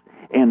podcast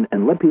and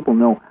let people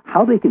know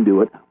how they can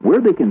do it, where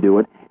they can do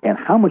it, and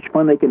how much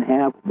fun they can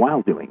have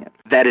while doing it.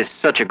 That is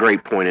such a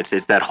great point.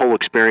 It's that whole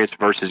experience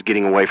versus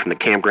getting away from the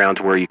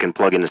campgrounds where you can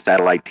plug into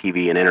satellite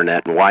TV and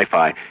internet and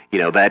Wi-Fi.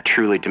 That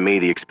truly, to me,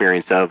 the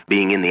experience of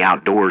being in the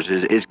outdoors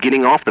is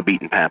getting off the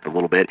beaten path a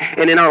little bit.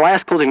 And in our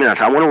last closing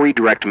minutes, I want to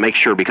redirect to make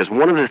sure, because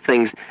one of the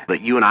things that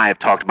you and I have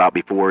talked about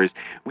before is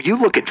you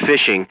look at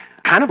fishing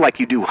kind of like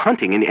you do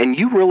hunting, and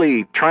you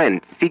really try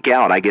and seek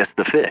out, I guess,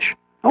 the fish.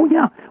 Oh,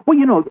 yeah. Well,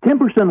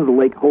 10% of the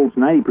lake holds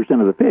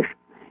 90% of the fish.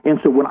 And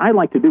so what I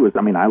like to do is,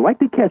 I like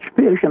to catch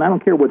fish, and I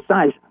don't care what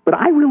size, but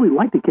I really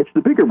like to catch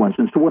the bigger ones.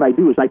 And so what I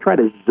do is I try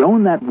to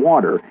zone that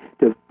water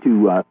to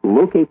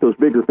locate those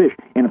bigger fish.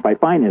 And if I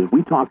find, as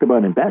we talked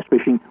about in bass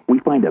fishing, we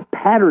find a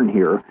pattern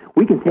here,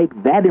 we can take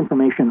that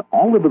information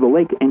all over the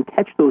lake and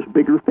catch those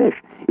bigger fish.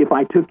 If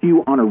I took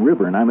you on a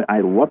river, and I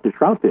love to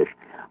trout fish,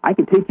 I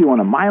can take you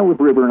on a mile of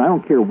river, and I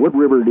don't care what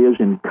river it is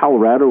in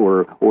Colorado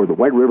or the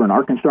White River in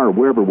Arkansas or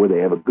wherever, where they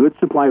have a good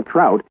supply of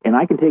trout, and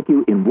I can take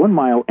you in 1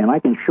 mile, and I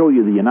can show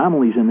you the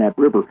anomalies in that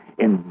river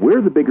and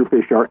where the bigger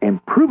fish are and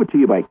prove it to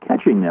you by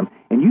catching them.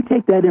 And you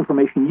take that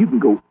information, you can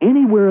go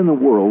anywhere in the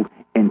world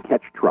and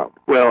catch trout.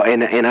 Well,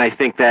 and I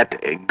think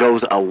that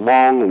goes a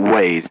long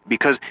ways,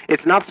 because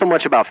it's not so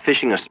much about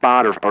fishing a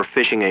spot or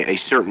fishing a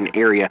certain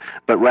area,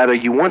 but rather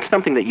you want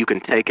something that you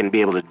can take and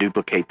be able to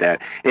duplicate that.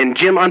 And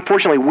Jim,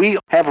 unfortunately, we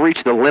have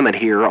reached the limit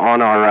here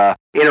on our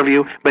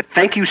interview, but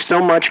thank you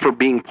so much for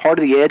being part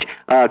of The Edge.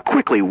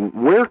 Quickly,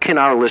 where can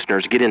our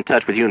listeners get in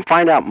touch with you and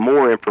find out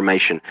more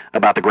information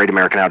about the Great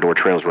American Outdoor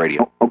Trails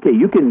Radio? Okay,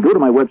 you can go to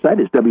my website.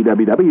 It's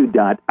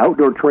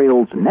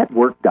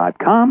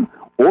www.outdoortrailsnetwork.com.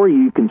 Or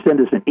you can send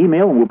us an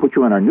email, and we'll put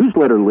you on our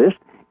newsletter list,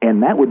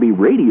 and that would be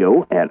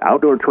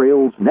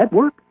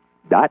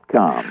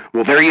radio@outdoortrailsnetwork.com.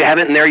 Well, there you have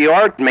it, and there you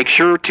are. Make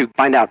sure to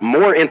find out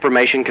more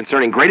information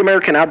concerning Great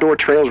American Outdoor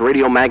Trails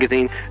Radio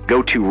Magazine.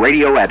 Go to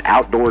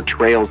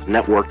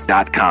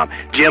radio@outdoortrailsnetwork.com.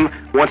 Jim,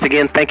 once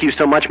again, thank you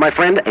so much, my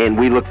friend, and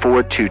we look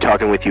forward to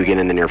talking with you again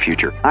in the near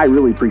future. I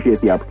really appreciate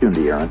the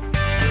opportunity, Aaron.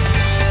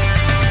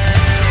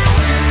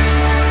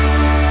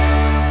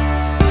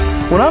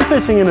 When I'm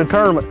fishing in a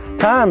tournament,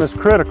 time is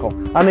critical.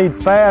 I need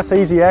fast,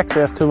 easy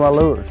access to my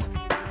lures.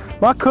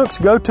 My Cook's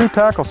go-to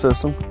tackle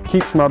system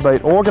keeps my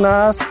bait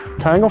organized,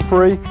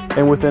 tangle-free,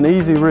 and within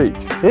easy reach.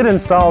 It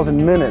installs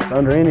in minutes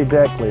under any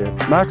deck lid,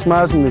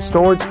 maximizing the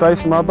storage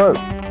space in my boat.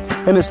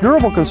 And its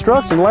durable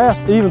construction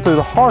lasts even through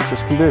the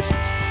harshest conditions.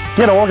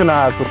 Get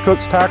organized with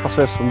Cook's tackle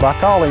system by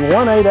calling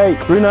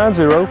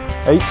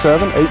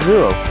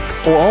 1-888-390-8780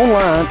 or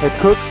online at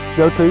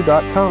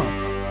cooksgoto.com.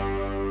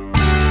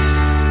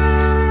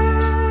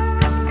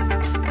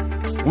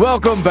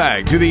 Welcome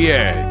back to The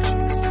Edge.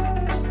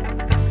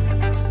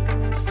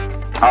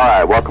 All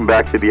right, welcome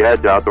back to The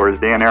Edge Outdoors.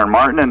 Dan, Aaron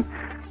Martin, and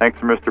thanks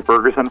to Mr.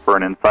 Ferguson for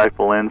an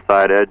insightful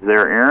inside edge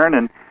there, Aaron.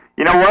 And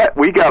you know what?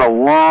 We got a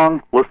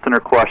long listener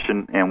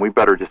question, and we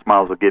better just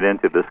might as well get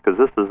into this, because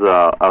this is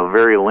a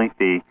very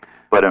lengthy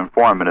but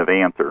informative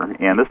answer.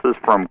 And this is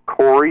from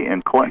Corey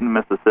in Clinton,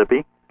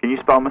 Mississippi. Can you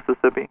spell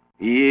Mississippi?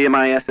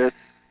 Mississippi.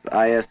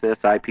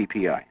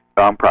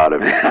 I'm proud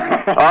of you.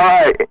 All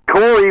right.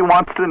 Corey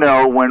wants to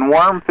know, when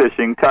worm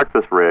fishing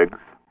Texas rigs,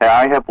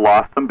 I have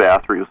lost some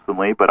bass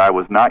recently, but I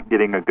was not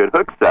getting a good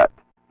hook set.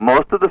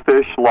 Most of the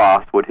fish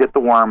lost would hit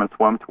the worm and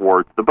swim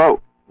towards the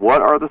boat.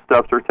 What are the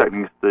steps or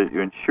techniques to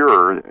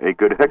ensure a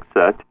good hook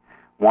set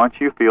once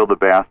you feel the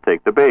bass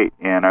take the bait?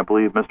 And I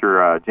believe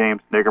Mr.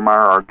 James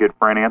Niggermeyer, our good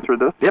friend, answered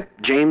this. Yep,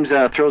 James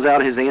throws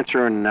out his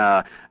answer, and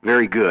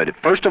very good.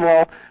 First of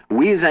all,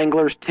 we as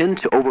anglers tend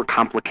to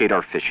overcomplicate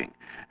our fishing.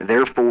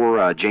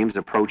 Therefore, James'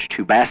 approach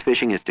to bass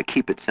fishing is to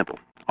keep it simple.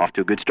 Off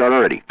to a good start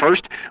already.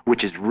 First,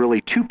 which is really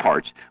two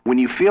parts, when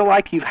you feel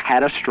like you've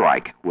had a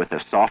strike with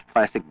a soft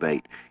plastic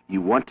bait, you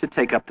want to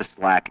take up the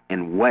slack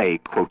and weigh,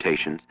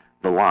 quotations,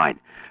 the line.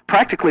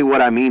 Practically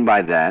what I mean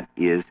by that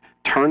is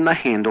turn the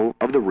handle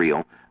of the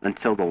reel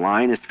until the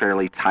line is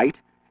fairly tight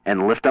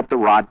and lift up the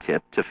rod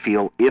tip to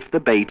feel if the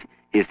bait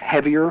is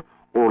heavier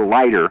or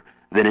lighter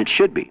than it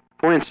should be.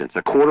 For instance,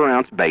 a 1/4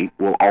 ounce bait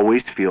will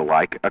always feel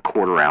like a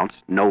 1/4 ounce,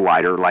 no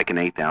lighter like an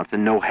 1/8 ounce,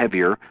 and no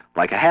heavier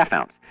like a 1/2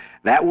 ounce.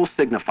 That will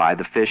signify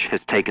the fish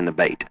has taken the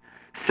bait.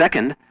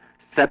 Second,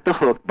 set the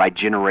hook by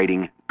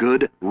generating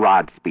good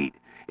rod speed.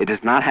 It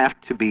does not have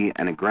to be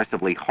an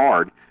aggressively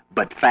hard,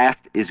 but fast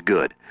is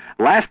good.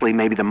 Lastly,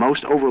 maybe the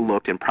most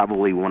overlooked and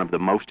probably one of the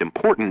most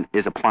important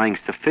is applying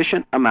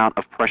sufficient amount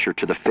of pressure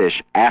to the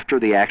fish after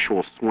the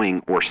actual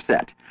swing or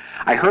set.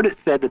 I heard it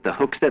said that the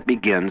hook set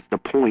begins the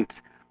point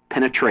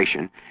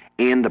penetration,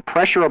 and the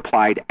pressure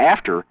applied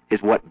after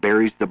is what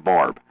buries the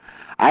barb.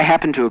 I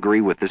happen to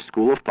agree with this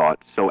school of thought,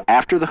 so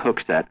after the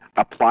hook set,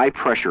 apply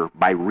pressure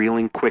by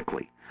reeling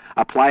quickly.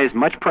 Apply as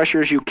much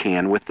pressure as you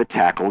can with the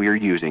tackle you're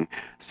using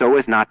so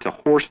as not to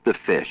horse the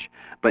fish.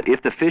 But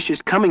if the fish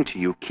is coming to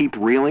you, keep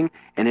reeling,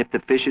 and if the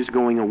fish is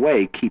going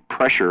away, keep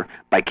pressure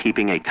by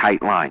keeping a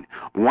tight line.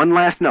 One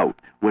last note,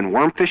 when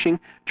worm fishing,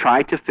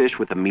 try to fish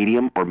with a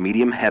medium or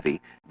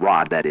medium-heavy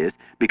rod, that is,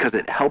 because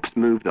it helps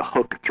move the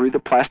hook through the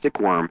plastic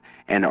worm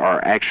and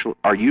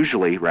are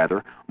usually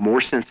more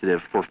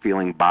sensitive for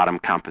feeling bottom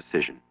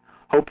composition.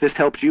 Hope this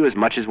helps you as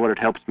much as what it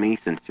helps me.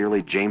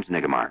 Sincerely, James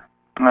Niggemeyer.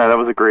 That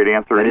was a great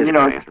answer. That is a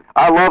great answer.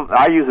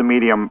 I use a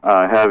medium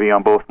heavy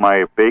on both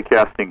my bait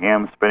casting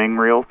and spinning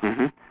reels,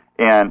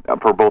 and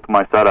for both of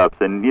my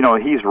setups. And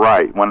he's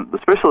right.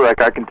 Especially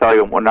like I can tell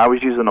you, when I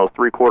was using those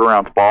 3/4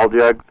 ounce ball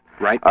jugs,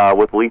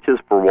 with leeches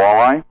for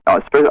walleye, I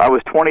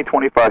was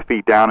 20-25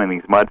 feet down in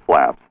these mud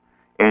flaps,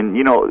 and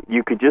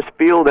you could just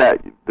feel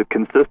the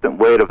consistent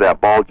weight of that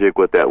ball jig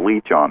with that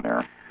leech on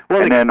there.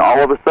 Well, and then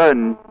all of a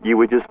sudden, you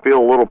would just feel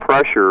a little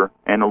pressure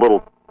and a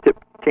little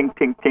tip, tink,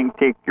 tink, tink,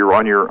 tink.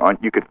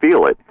 You could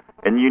feel it,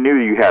 and you knew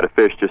you had a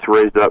fish. Just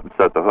raised up and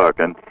set the hook,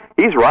 and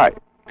he's right.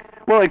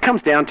 Well, it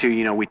comes down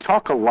to, we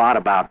talk a lot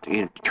about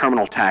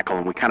terminal tackle,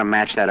 and we kind of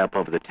match that up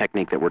over the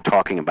technique that we're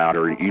talking about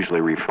or usually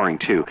referring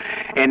to.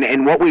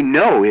 And what we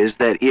know is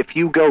that if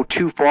you go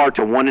too far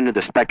to one end of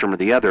the spectrum or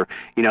the other,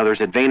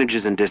 there's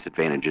advantages and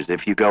disadvantages.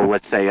 If you go,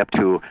 let's say, up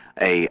to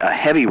a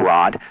heavy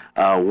rod,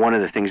 one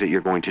of the things that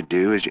you're going to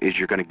do is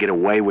you're going to get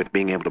away with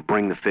being able to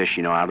bring the fish,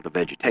 out of the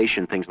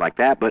vegetation, things like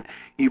that, but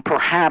you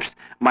perhaps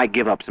might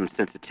give up some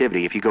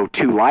sensitivity. If you go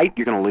too light,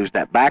 you're going to lose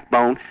that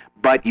backbone,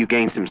 but you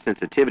gain some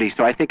sensitivity.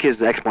 So I think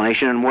his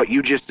explanation and what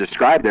you just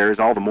described there is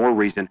all the more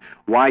reason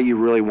why you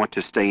really want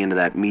to stay into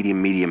that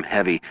medium,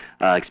 heavy,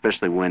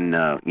 especially when,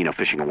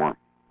 fishing a worm.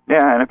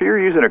 Yeah, and if you're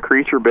using a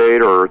creature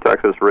bait or a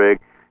Texas rig,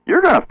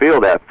 you're going to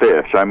feel that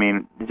fish. I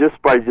mean, just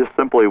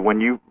simply when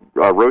you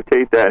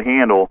rotate that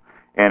handle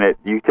and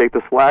you take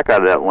the slack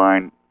out of that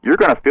line, you're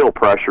going to feel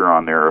pressure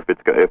on there if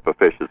a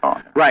fish is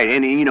on there. Right,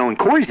 and in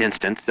Corey's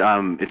instance,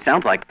 it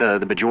sounds like the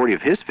majority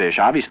of his fish,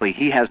 obviously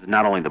he has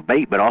not only the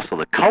bait but also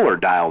the color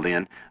dialed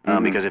in,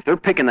 because if they're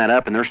picking that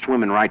up and they're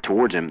swimming right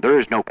towards him, there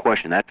is no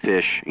question that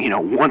fish,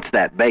 wants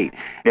that bait.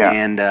 Yeah.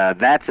 And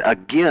that's,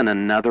 again,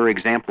 another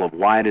example of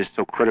why it is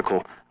so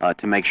critical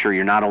to make sure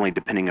you're not only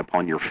depending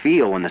upon your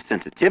feel and the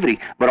sensitivity,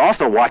 but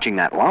also watching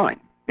that line.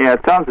 Yeah,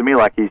 it sounds to me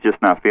like he's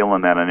just not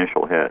feeling that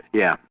initial hit.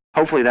 Yeah.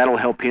 Hopefully that'll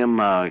help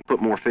him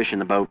put more fish in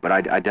the boat, but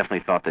I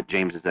definitely thought that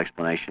James's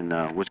explanation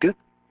was good.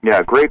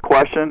 Yeah, great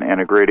question and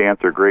a great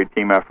answer. Great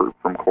team effort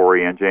from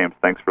Corey and James.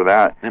 Thanks for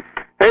that. Yep.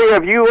 Hey,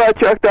 have you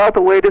checked out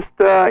the latest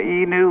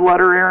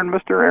e-newsletter,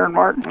 Mr. Aaron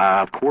Martin?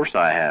 Of course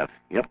I have.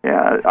 Yep.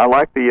 Yeah, I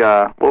like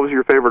the, what was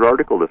your favorite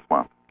article this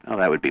month? Oh,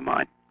 that would be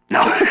mine. No.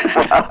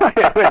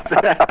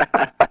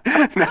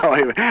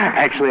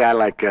 Actually, I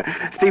like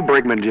Steve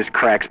Brigman. Just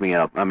cracks me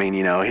up. I mean,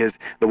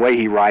 the way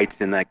he writes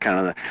and that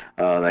kind of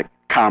that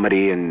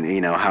comedy,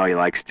 and how he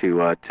likes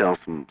to tell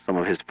some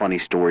of his funny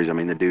stories. I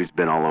mean, the dude's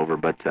been all over,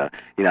 but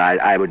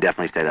I would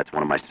definitely say that's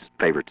one of my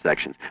favorite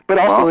sections. But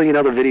also,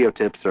 the video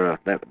tips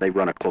they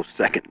run a close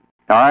second.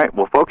 All right.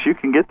 Well, folks, you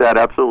can get that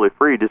absolutely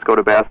free. Just go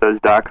to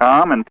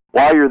BassEdge.com, and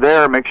while you're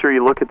there, make sure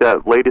you look at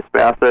that latest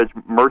Bass Edge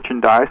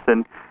merchandise.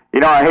 And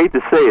I hate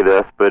to say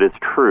this, but it's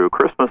true.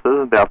 Christmas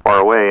isn't that far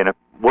away, and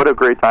what a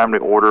great time to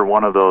order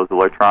one of those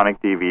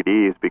electronic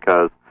DVDs,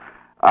 because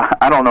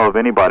I don't know if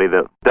anybody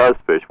that does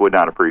fish would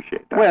not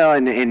appreciate that. Well,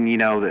 and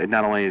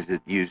not only is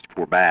it used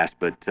for bass,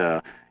 but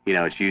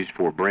it's used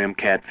for brim,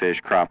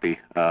 catfish, crappie,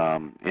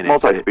 and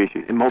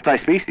multi-species.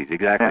 Multi-species,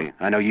 exactly. Yeah.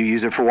 I know you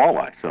use it for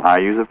walleye. So I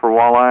use it for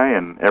walleye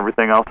and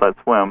everything else that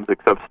swims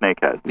except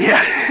snakehead.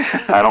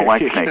 Yeah, I don't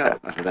like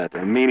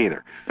snakehead. Me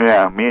neither.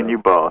 Yeah, me and you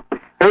both.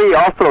 Hey,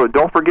 also,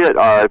 don't forget,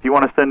 if you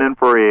want to send in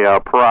for a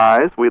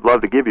prize, we'd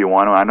love to give you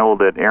one. I know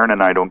that Aaron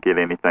and I don't get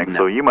anything,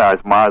 so you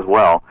might as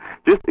well.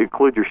 Just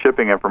include your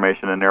shipping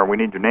information in there. We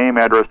need your name,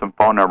 address, and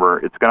phone number.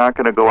 It's not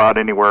going to go out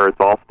anywhere. It's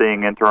all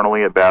staying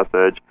internally at Bass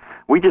Edge.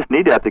 We just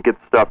need that to get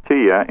the stuff to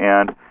you,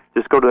 and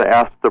just go to the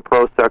Ask the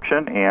Pro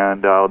section,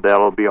 and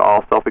that'll be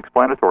all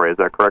self-explanatory. Is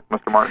that correct,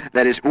 Mr. Martin?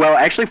 That is. Well,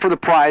 actually, for the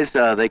prize,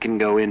 they can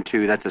go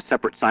into, that's a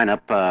separate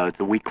sign-up,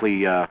 the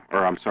weekly,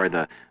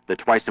 the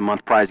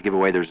twice-a-month prize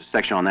giveaway. There's a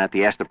section on that.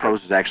 The Ask the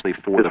Pros is actually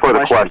for the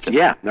questions.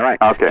 Yeah, all right.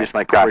 Okay. Just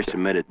like Corey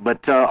submitted.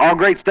 But all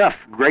great stuff.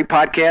 Great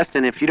podcast,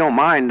 and if you don't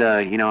mind,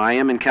 I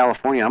am in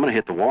California. I'm going to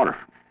hit the water.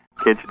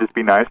 Can't you just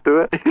be nice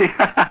to it?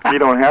 You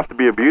don't have to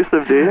be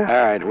abusive, do you? All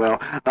right. Well,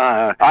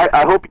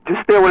 I hope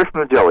just stay away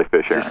from the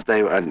jellyfish. Just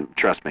stay.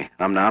 Trust me,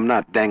 I'm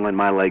not dangling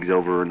my legs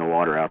over in the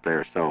water out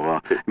there. So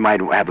you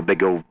might have a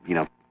big old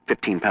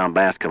 15-pound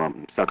bass come up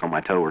and suck on my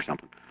toe or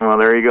something. Well,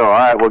 there you go. All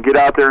right. Well, get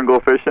out there and go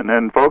fishing.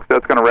 And folks,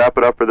 that's going to wrap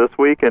it up for this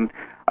week. And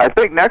I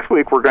think next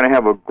week we're going to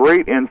have a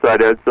great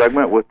Inside Edge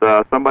segment with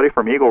somebody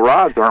from Eagle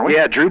Rods, aren't we?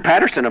 Yeah, Drew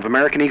Patterson of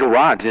American Eagle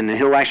Rods, and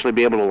he'll actually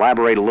be able to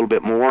elaborate a little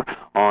bit more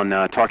on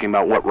talking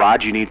about what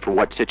rods you need for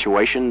what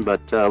situation, but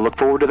look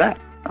forward to that.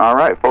 All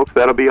right, folks,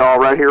 that'll be all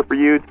right here for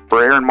you.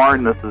 For Aaron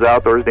Martin, this is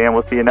Outdoors Dan.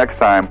 We'll see you next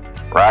time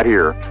right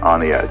here on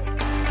The Edge.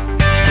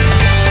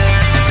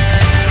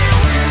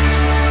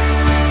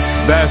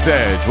 Bass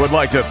Edge would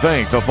like to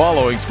thank the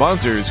following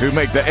sponsors who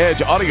make the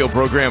Edge audio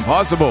program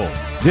possible: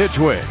 Ditch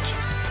Witch,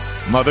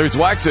 Mother's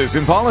Waxes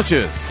and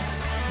Polishes,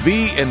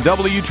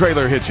 V&W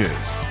Trailer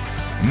Hitches,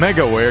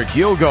 MegaWare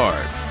Keel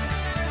Guard,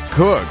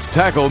 Cook's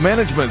Tackle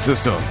Management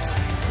Systems,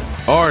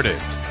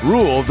 Ardent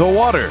Rule the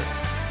Water,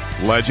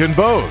 Legend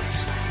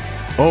Boats,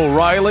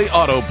 O'Reilly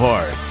Auto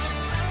Parts,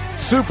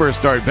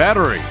 Superstart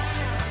Batteries,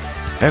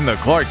 and the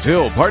Clarks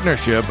Hill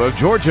Partnership of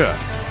Georgia.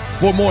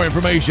 For more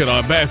information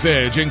on Bass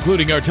Edge,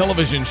 including our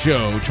television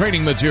show,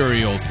 training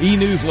materials,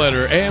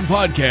 e-newsletter, and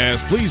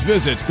podcast, please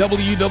visit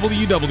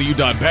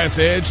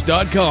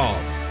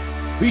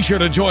www.bassedge.com. Be sure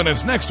to join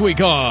us next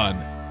week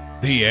on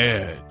The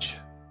Edge.